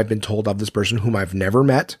I've been told of this person whom I've never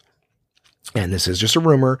met, and this is just a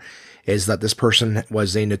rumor, is that this person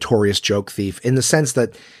was a notorious joke thief in the sense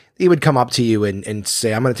that he would come up to you and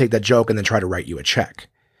say, I'm going to take that joke and then try to write you a check.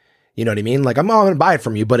 You know what I mean? Like, I'm going to buy it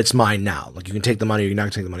from you, but it's mine now. Like, you can take the money or you're not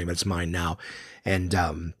going to take the money, but it's mine now. And,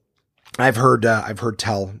 I've heard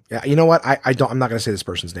tell, yeah, you know what? I'm not going to say this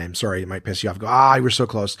person's name. Sorry. It might piss you off. Go, you were so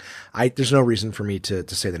close. There's no reason for me to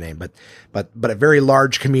say the name, but a very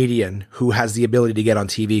large comedian who has the ability to get on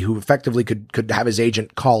TV, who effectively could have his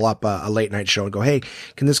agent call up a late night show and go, hey,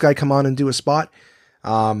 can this guy come on and do a spot?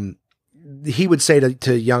 He would say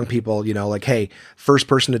to young people, like, hey, first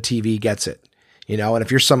person to TV gets it, and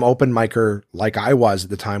if you're some open micer like I was at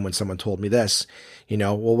the time when someone told me this,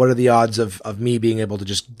 well, what are the odds of me being able to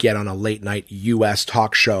just get on a late night US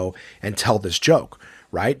talk show and tell this joke,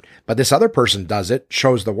 right? But this other person does it,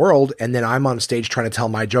 shows the world, and then I'm on stage trying to tell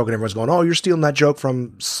my joke and everyone's going, oh, you're stealing that joke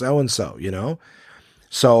from so-and-so,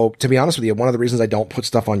 So to be honest with you, one of the reasons I don't put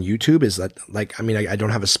stuff on YouTube is that, I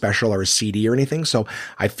don't have a special or a CD or anything. So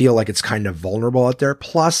I feel like it's kind of vulnerable out there.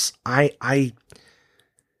 Plus I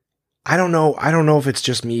don't know. I don't know if it's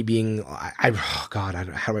just me being, I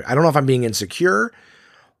don't know if I'm being insecure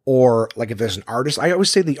or like if there's an artist. I always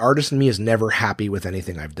say the artist in me is never happy with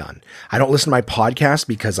anything I've done. I don't listen to my podcast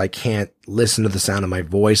because I can't listen to the sound of my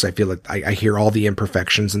voice. I feel like I hear all the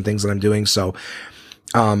imperfections and things that I'm doing. So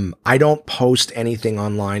I don't post anything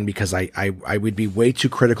online because I would be way too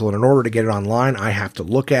critical. And in order to get it online, I have to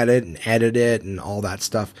look at it and edit it and all that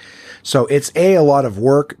stuff. So it's a lot of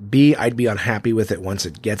work. B, I'd be unhappy with it once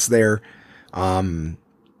it gets there. I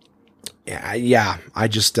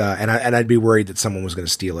just, and I'd be worried that someone was going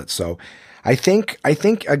to steal it. So I think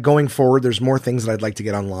going forward, there's more things that I'd like to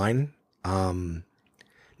get online.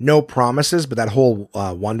 No promises, but that whole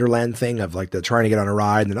Wonderland thing of like the trying to get on a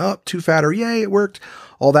ride and then, too fat or yay, it worked.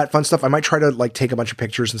 All that fun stuff. I might try to like take a bunch of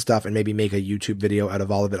pictures and stuff and maybe make a YouTube video out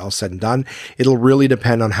of all of it all said and done. It'll really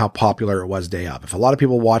depend on how popular it was day up. If a lot of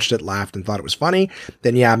people watched it, laughed and thought it was funny,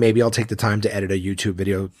 then yeah, maybe I'll take the time to edit a YouTube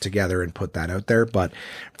video together and put that out there. But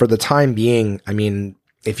for the time being, I mean,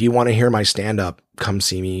 if you want to hear my stand up, come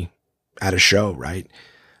see me at a show, right?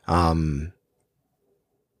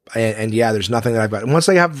 And yeah, there's nothing that I've got. Once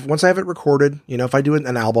I have it recorded, if I do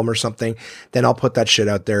an album or something, then I'll put that shit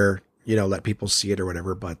out there, let people see it or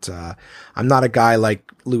whatever. But, I'm not a guy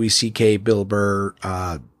like Louis C.K., Bill Burr,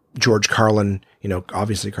 George Carlin,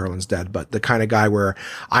 obviously Carlin's dead, but the kind of guy where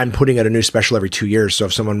I'm putting out a new special every 2 years. So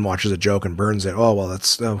if someone watches a joke and burns it,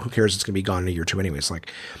 who cares? It's going to be gone in a year or two anyways.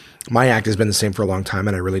 Like my act has been the same for a long time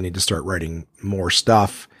and I really need to start writing more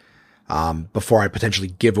stuff. Before I potentially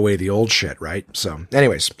give away the old shit, right? So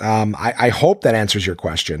anyways, I hope that answers your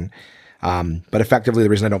question. But effectively the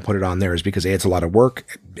reason I don't put it on there is because A, it's a lot of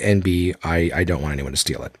work, and B, I don't want anyone to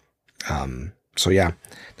steal it. So yeah,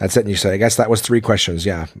 that's it. And you said, I guess that was 3 questions.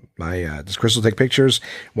 Yeah. Does Crystal take pictures?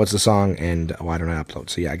 What's the song? And why don't I upload?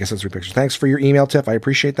 So yeah, I guess that's 3 pictures. Thanks for your email, Tiff. I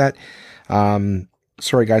appreciate that.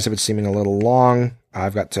 Sorry guys, if it's seeming a little long.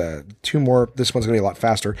 I've got 2 more. This one's going to be a lot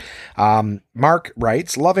faster. Mark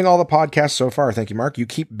writes, loving all the podcasts so far. Thank you, Mark. You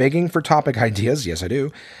keep begging for topic ideas. Yes, I do.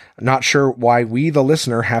 Not sure why we, the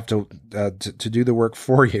listener, have to do the work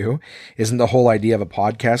for you. Isn't the whole idea of a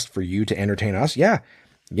podcast for you to entertain us? Yeah.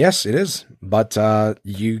 Yes, it is. But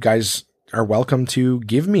you guys are welcome to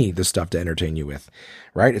give me the stuff to entertain you with,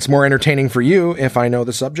 right? It's more entertaining for you if I know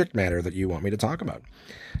the subject matter that you want me to talk about.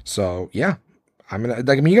 So yeah.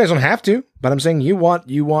 You guys don't have to, but I'm saying you want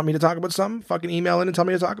me to talk about something, fucking email in and tell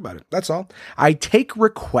me to talk about it. That's all. I take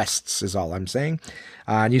requests is all I'm saying.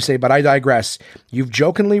 And you say, but I digress. You've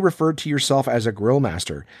jokingly referred to yourself as a grill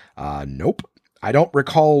master. Nope. I don't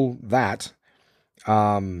recall that.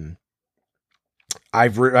 I've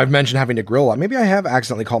mentioned having to grill. Maybe I have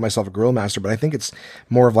accidentally called myself a grill master, but I think it's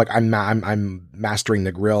more of like, I'm mastering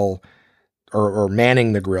the grill. Or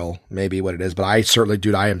manning the grill, maybe what it is. But I certainly,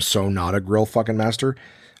 dude, I am so not a grill fucking master.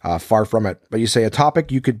 Far from it. But you say a topic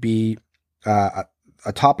could be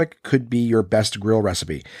your best grill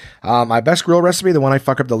recipe. My best grill recipe, the one I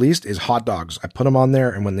fuck up the least, is hot dogs. I put them on there,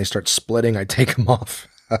 and when they start splitting, I take them off.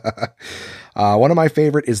 One of my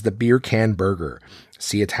favorite is the beer can burger.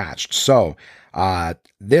 See attached. So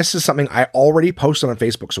this is something I already posted on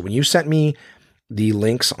Facebook. So when you sent me the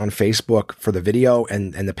links on Facebook for the video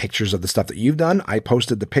and the pictures of the stuff that you've done, I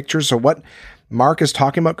posted the pictures. So what Mark is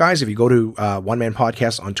talking about, guys, if you go to One Man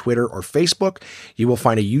Podcast on Twitter or Facebook, you will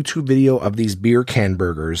find a YouTube video of these beer can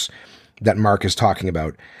burgers that Mark is talking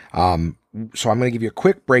about. So I'm going to give you a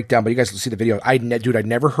quick breakdown, but you guys will see the video. I'd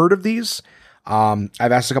never heard of these. I've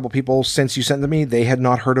asked a couple people since you sent them to me. They had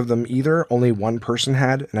not heard of them either. Only one person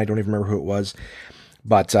had, and I don't even remember who it was.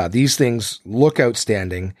 But these things look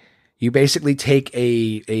outstanding. You basically take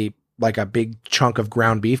a big chunk of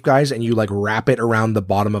ground beef, guys, and you like wrap it around the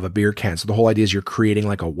bottom of a beer can. So the whole idea is you're creating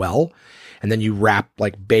like a well, and then you wrap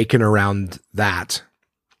like bacon around that,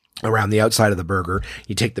 around the outside of the burger.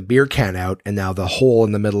 You take the beer can out, and now the hole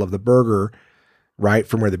in the middle of the burger right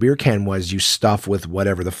from where the beer can was, you stuff with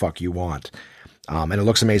whatever the fuck you want. And it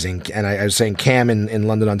looks amazing. And I was saying, Cam in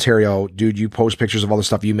London, Ontario, dude, you post pictures of all the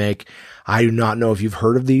stuff you make. I do not know if you've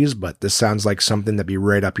heard of these, but this sounds like something that'd be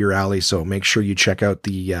right up your alley. So make sure you check out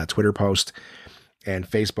the Twitter post and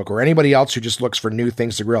Facebook, or anybody else who just looks for new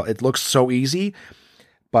things to grill. It looks so easy,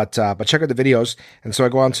 but check out the videos. And so I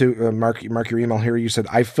go on to mark your email here. You said,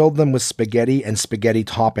 I filled them with spaghetti and spaghetti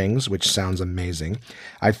toppings, which sounds amazing.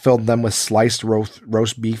 I filled them with sliced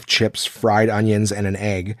roast beef chips, fried onions, and an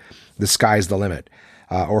egg. The sky's the limit.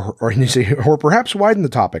 Or perhaps widen the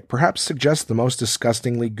topic. Perhaps suggest the most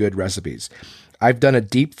disgustingly good recipes. I've done a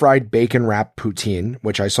deep fried bacon wrapped poutine,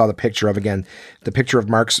 which I saw the picture of again. The picture of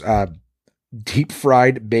Mark's deep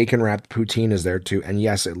fried bacon wrapped poutine is there too. And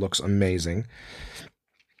yes, it looks amazing.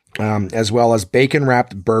 As well as bacon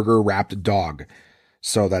wrapped burger wrapped dog.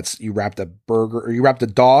 So that's, you wrapped a burger, or you wrapped a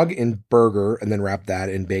dog in burger and then wrap that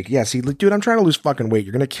in bacon. Yeah, see, dude, I'm trying to lose fucking weight.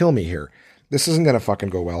 You're going to kill me here. This isn't going to fucking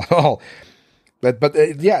go well at all. But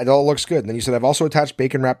yeah, it all looks good. And then you said, I've also attached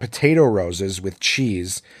bacon wrapped potato roses with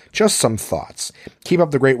cheese. Just some thoughts. Keep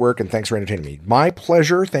up the great work and thanks for entertaining me. My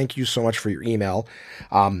pleasure. Thank you so much for your email.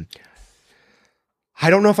 I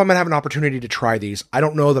don't know if I'm going to have an opportunity to try these. I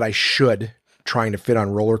don't know that I should, trying to fit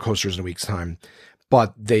on roller coasters in a week's time,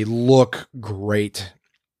 but they look great.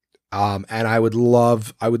 And I would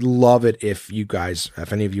love it if you guys,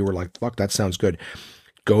 if any of you were like, fuck, that sounds good.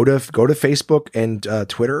 Go to Facebook and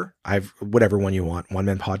Twitter. Whatever one you want, One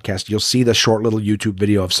Man Podcast. You'll see the short little YouTube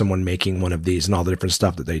video of someone making one of these and all the different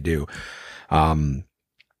stuff that they do.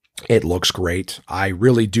 It looks great. I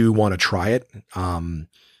really do want to try it.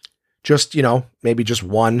 Just, maybe just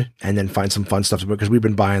one and then find some fun stuff, because we've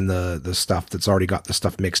been buying the stuff that's already got the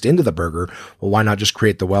stuff mixed into the burger. Well, why not just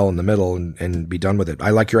create the well in the middle and be done with it?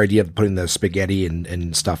 I like your idea of putting the spaghetti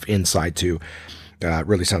and stuff inside too.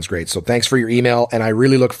 Really sounds great. So thanks for your email. And I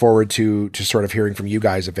really look forward to sort of hearing from you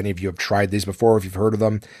guys, if any of you have tried these before, if you've heard of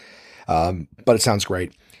them. But it sounds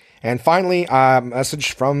great. And finally, a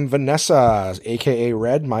message from Vanessa, aka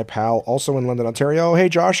Red, my pal, also in London, Ontario. Hey,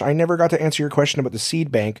 Josh, I never got to answer your question about the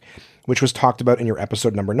seed bank, which was talked about in your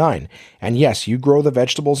episode number 9. And yes, you grow the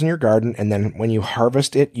vegetables in your garden, and then when you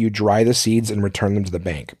harvest it, you dry the seeds and return them to the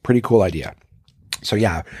bank. Pretty cool idea. So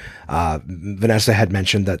yeah, Vanessa had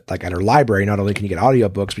mentioned that, like, at her library, not only can you get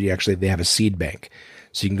audiobooks, but they have a seed bank.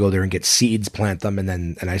 So you can go there and get seeds, plant them.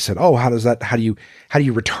 And I said, oh, how do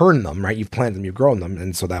you return them, right? You've planted them, you've grown them.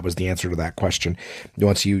 And so that was the answer to that question.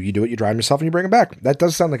 Once you do it, you dry them yourself and you bring them back. That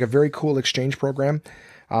does sound like a very cool exchange program.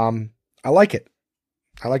 I like it.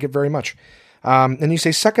 I like it very much. And you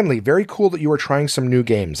say, secondly, very cool that you are trying some new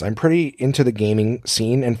games. I'm pretty into the gaming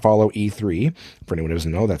scene and follow E3. For anyone who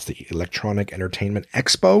doesn't know, that's the Electronic Entertainment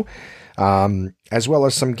Expo. As well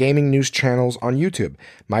as some gaming news channels on YouTube.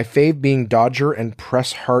 My fave being Dodger and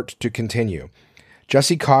Press Heart to Continue.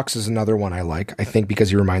 Jesse Cox is another one I like, I think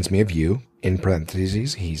because he reminds me of you. In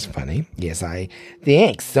parentheses, he's funny. Yes,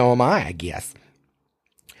 thanks, so am I guess.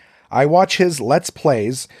 I watch his Let's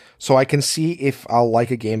Plays so I can see if I'll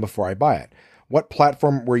like a game before I buy it. What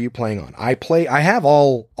platform were you playing on? I have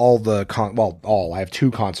I have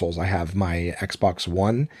 2 consoles. I have my Xbox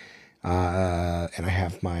One, and I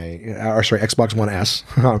have Xbox One S.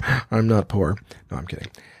 I'm not poor. No, I'm kidding.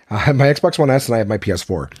 I have my Xbox One S and I have my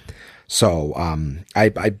PS4. So, I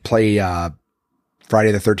play,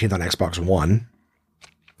 Friday the 13th on Xbox One.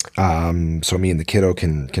 So me and the kiddo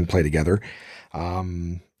can play together.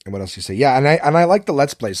 And what else you say? Yeah. And I like the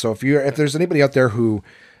Let's Play. So if there's anybody out there who,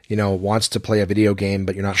 wants to play a video game,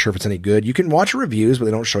 but you're not sure if it's any good, you can watch reviews, but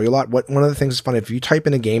they don't show you a lot. One of the things that's funny, if you type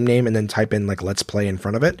in a game name and then type in like Let's Play in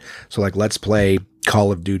front of it, so like Let's Play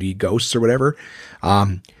Call of Duty Ghosts or whatever,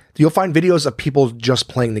 you'll find videos of people just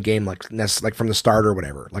playing the game like from the start or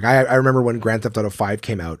whatever. Like I remember when Grand Theft Auto 5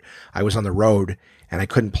 came out, I was on the road and I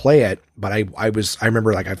couldn't play it, but I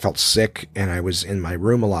remember like I felt sick and I was in my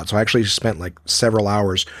room a lot. So I actually spent like several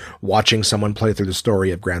hours watching someone play through the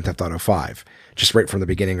story of Grand Theft Auto 5. Just right from the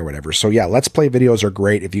beginning or whatever. So yeah, Let's Play videos are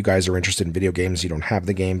great. If you guys are interested in video games, you don't have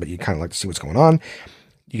the game, but you kind of like to see what's going on,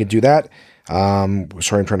 you can do that. Sorry, I'm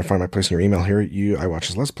trying to find my place in your email here. I watch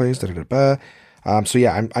his Let's Plays. So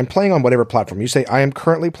yeah, I'm playing on whatever platform. You say, I am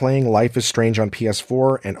currently playing Life is Strange on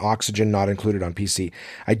PS4 and Oxygen not included on PC.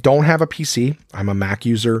 I don't have a PC. I'm a Mac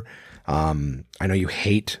user. I know you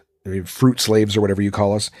hate fruit slaves or whatever you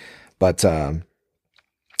call us, but,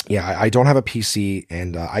 yeah, I don't have a PC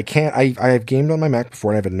and, I have gamed on my Mac before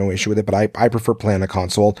and I've had no issue with it, but I prefer playing a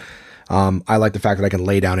console. I like the fact that I can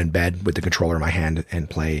lay down in bed with the controller in my hand and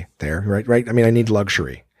play there, right? I mean, I need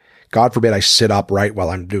luxury. God forbid I sit upright while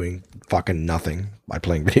I'm doing fucking nothing by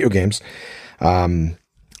playing video games.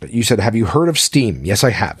 You said, have you heard of Steam? Yes, I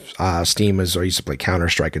have. Steam I used to play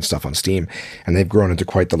Counter-Strike and stuff on Steam, and they've grown into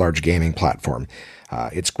quite the large gaming platform.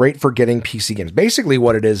 It's great for getting PC games. Basically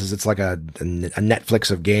what it is it's like a Netflix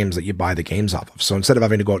of games that you buy the games off of. So instead of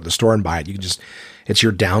having to go out to the store and buy it, it's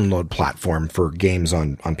your download platform for games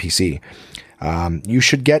on PC. You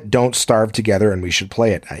should get Don't Starve together and we should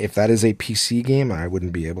play it. If that is a PC game, I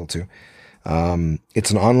wouldn't be able to.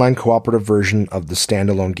 It's an online cooperative version of the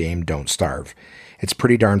standalone game Don't Starve. It's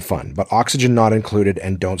pretty darn fun, but Oxygen Not Included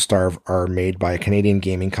and Don't Starve are made by a Canadian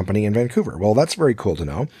gaming company in Vancouver. Well, that's very cool to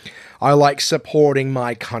know. I like supporting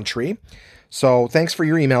my country. So thanks for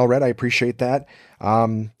your email, Red. I appreciate that.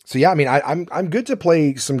 So yeah, I mean, I'm good to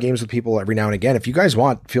play some games with people every now and again. If you guys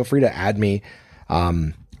want, feel free to add me.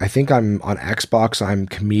 I think I'm on Xbox. I'm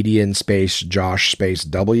comedian space Josh space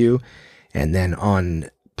W. And then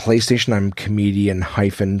on PlayStation, I'm comedian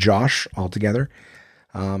 - Josh altogether.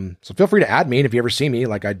 So feel free to add me. And if you ever see me,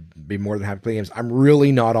 like, I'd be more than happy to play games. I'm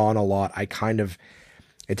really not on a lot.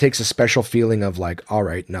 It takes a special feeling of like, all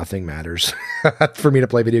right, nothing matters for me to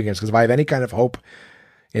play video games. Cause if I have any kind of hope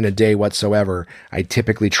in a day whatsoever, I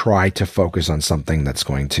typically try to focus on something that's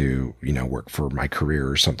going to, work for my career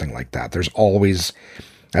or something like that.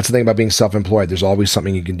 That's the thing about being self-employed. There's always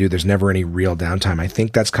something you can do. There's never any real downtime. I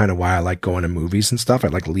think that's kind of why I like going to movies and stuff. I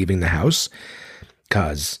like leaving the house,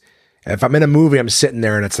 cause if I'm in a movie, I'm sitting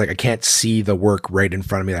there and it's like, I can't see the work right in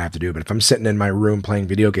front of me that I have to do. But if I'm sitting in my room playing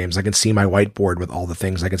video games, I can see my whiteboard with all the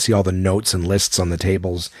things. I can see all the notes and lists on the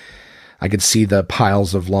tables. I can see the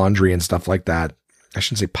piles of laundry and stuff like that. I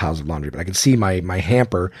shouldn't say piles of laundry, but I can see my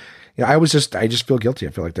hamper. I just feel guilty. I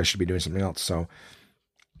feel like I should be doing something else. So,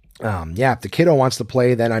 if the kiddo wants to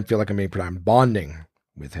play, then I feel like I'm bonding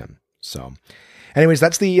with him. So, anyways,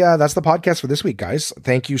 that's the podcast for this week, guys.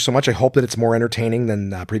 Thank you so much. I hope that it's more entertaining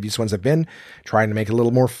than previous ones have been. Trying to make it a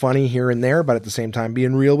little more funny here and there, but at the same time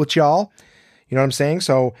being real with y'all. You know what I'm saying?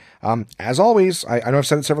 So, as always, I know I've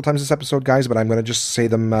said it several times this episode, guys, but I'm going to just say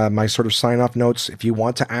them, my sort of sign-off notes. If you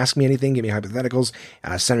want to ask me anything, give me hypotheticals,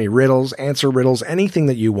 send me riddles, answer riddles, anything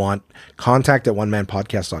that you want, contact at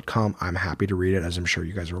onemanpodcast.com. I'm happy to read it, as I'm sure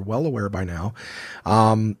you guys are well aware by now.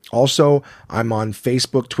 Also, I'm on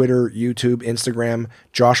Facebook, Twitter, YouTube, Instagram,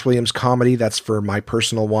 Josh Williams Comedy. That's for my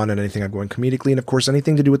personal one and anything I'm going comedically. And, of course,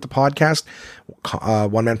 anything to do with the podcast,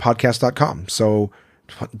 onemanpodcast.com. So,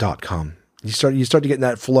 .com. You start to get in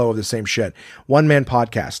that flow of the same shit. One Man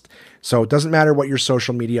Podcast. So it doesn't matter what your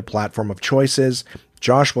social media platform of choice is.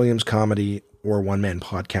 Josh Williams Comedy or One Man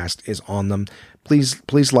Podcast is on them. Please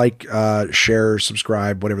like, share,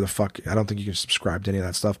 subscribe, whatever the fuck. I don't think you can subscribe to any of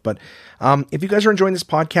that stuff. But if you guys are enjoying this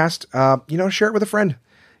podcast, share it with a friend.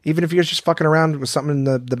 Even if you guys just fucking around with something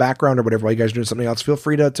in the background or whatever while you guys are doing something else, feel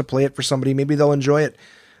free to play it for somebody. Maybe they'll enjoy it.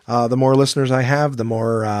 The more listeners I have, the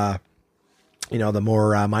more... the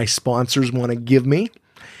more my sponsors want to give me,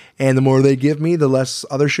 and the more they give me, the less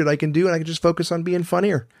other shit I can do, and I can just focus on being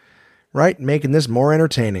funnier, right? Making this more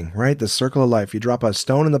entertaining, right? The circle of life. You drop a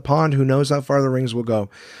stone in the pond, who knows how far the rings will go.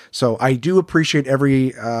 So I do appreciate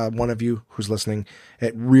every one of you who's listening.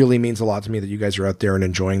 It really means a lot to me that you guys are out there and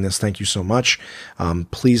enjoying this. Thank you so much.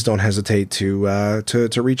 Please don't hesitate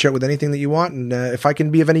to reach out with anything that you want. And if I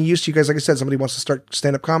can be of any use to you guys, like I said, somebody wants to start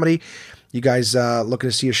stand-up comedy, you guys looking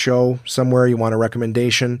to see a show somewhere, you want a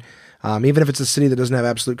recommendation, even if it's a city that doesn't have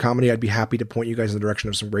absolute comedy, I'd be happy to point you guys in the direction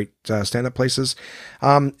of some great stand-up places.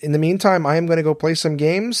 In the meantime, I am going to go play some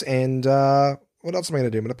games, and what else am I going to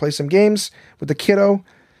do? I'm going to play some games with the kiddo.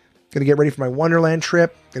 Going to get ready for my Wonderland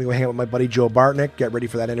trip. Going to go hang out with my buddy Joe Bartnick, get ready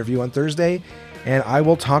for that interview on Thursday, and I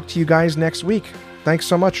will talk to you guys next week. Thanks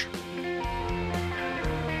so much.